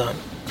 see, I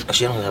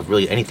don't have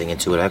really anything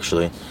into it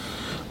actually.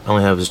 I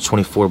only have this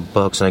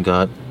 $24, and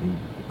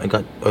I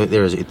got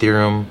there's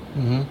Ethereum,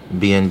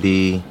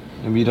 BNB.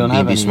 And we don't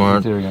have any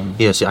Smart. Ethereum.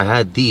 Yeah, see, I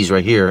had these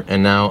right here,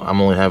 and now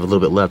I'm only have a little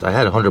bit left. I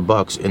had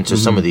 $100 into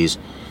some of these,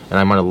 and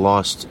I might have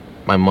lost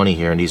my money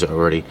here in these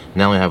already.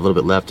 Now I have a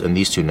little bit left in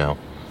these two now.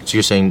 So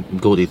you're saying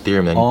go with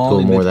Ethereum, then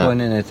only go more Bitcoin of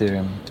that. and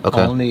Ethereum.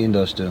 Okay. Only in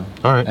those two.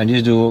 All right. And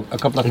just do a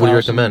couple of. What do you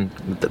recommend?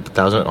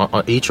 1,000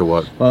 on each or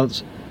what? Well,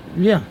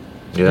 yeah.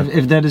 Yeah.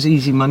 If that is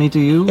easy money to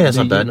you, yeah, it's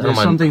not bad. I don't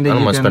mind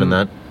spending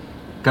that.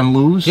 Can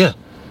lose. Yeah.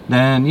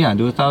 Then yeah,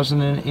 do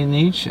 1,000 in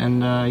each,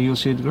 and you'll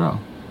see it grow.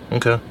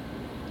 Okay.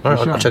 All right,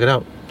 sure. I'll check it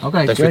out.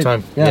 Okay, thanks great. for your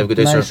time. Yeah, have a good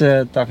day, nice,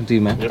 sir. Talking to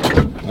you, man. Yep.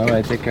 All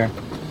right, take care.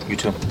 You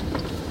too.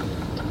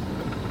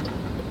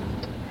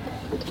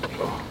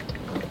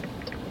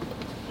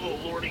 Oh,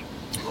 Lordy.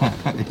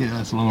 Yeah,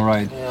 it's a long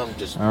ride. Yeah, I'm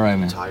just all right,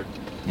 man. tired.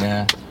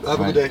 Yeah. Have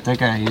a good day. Take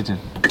care. You too.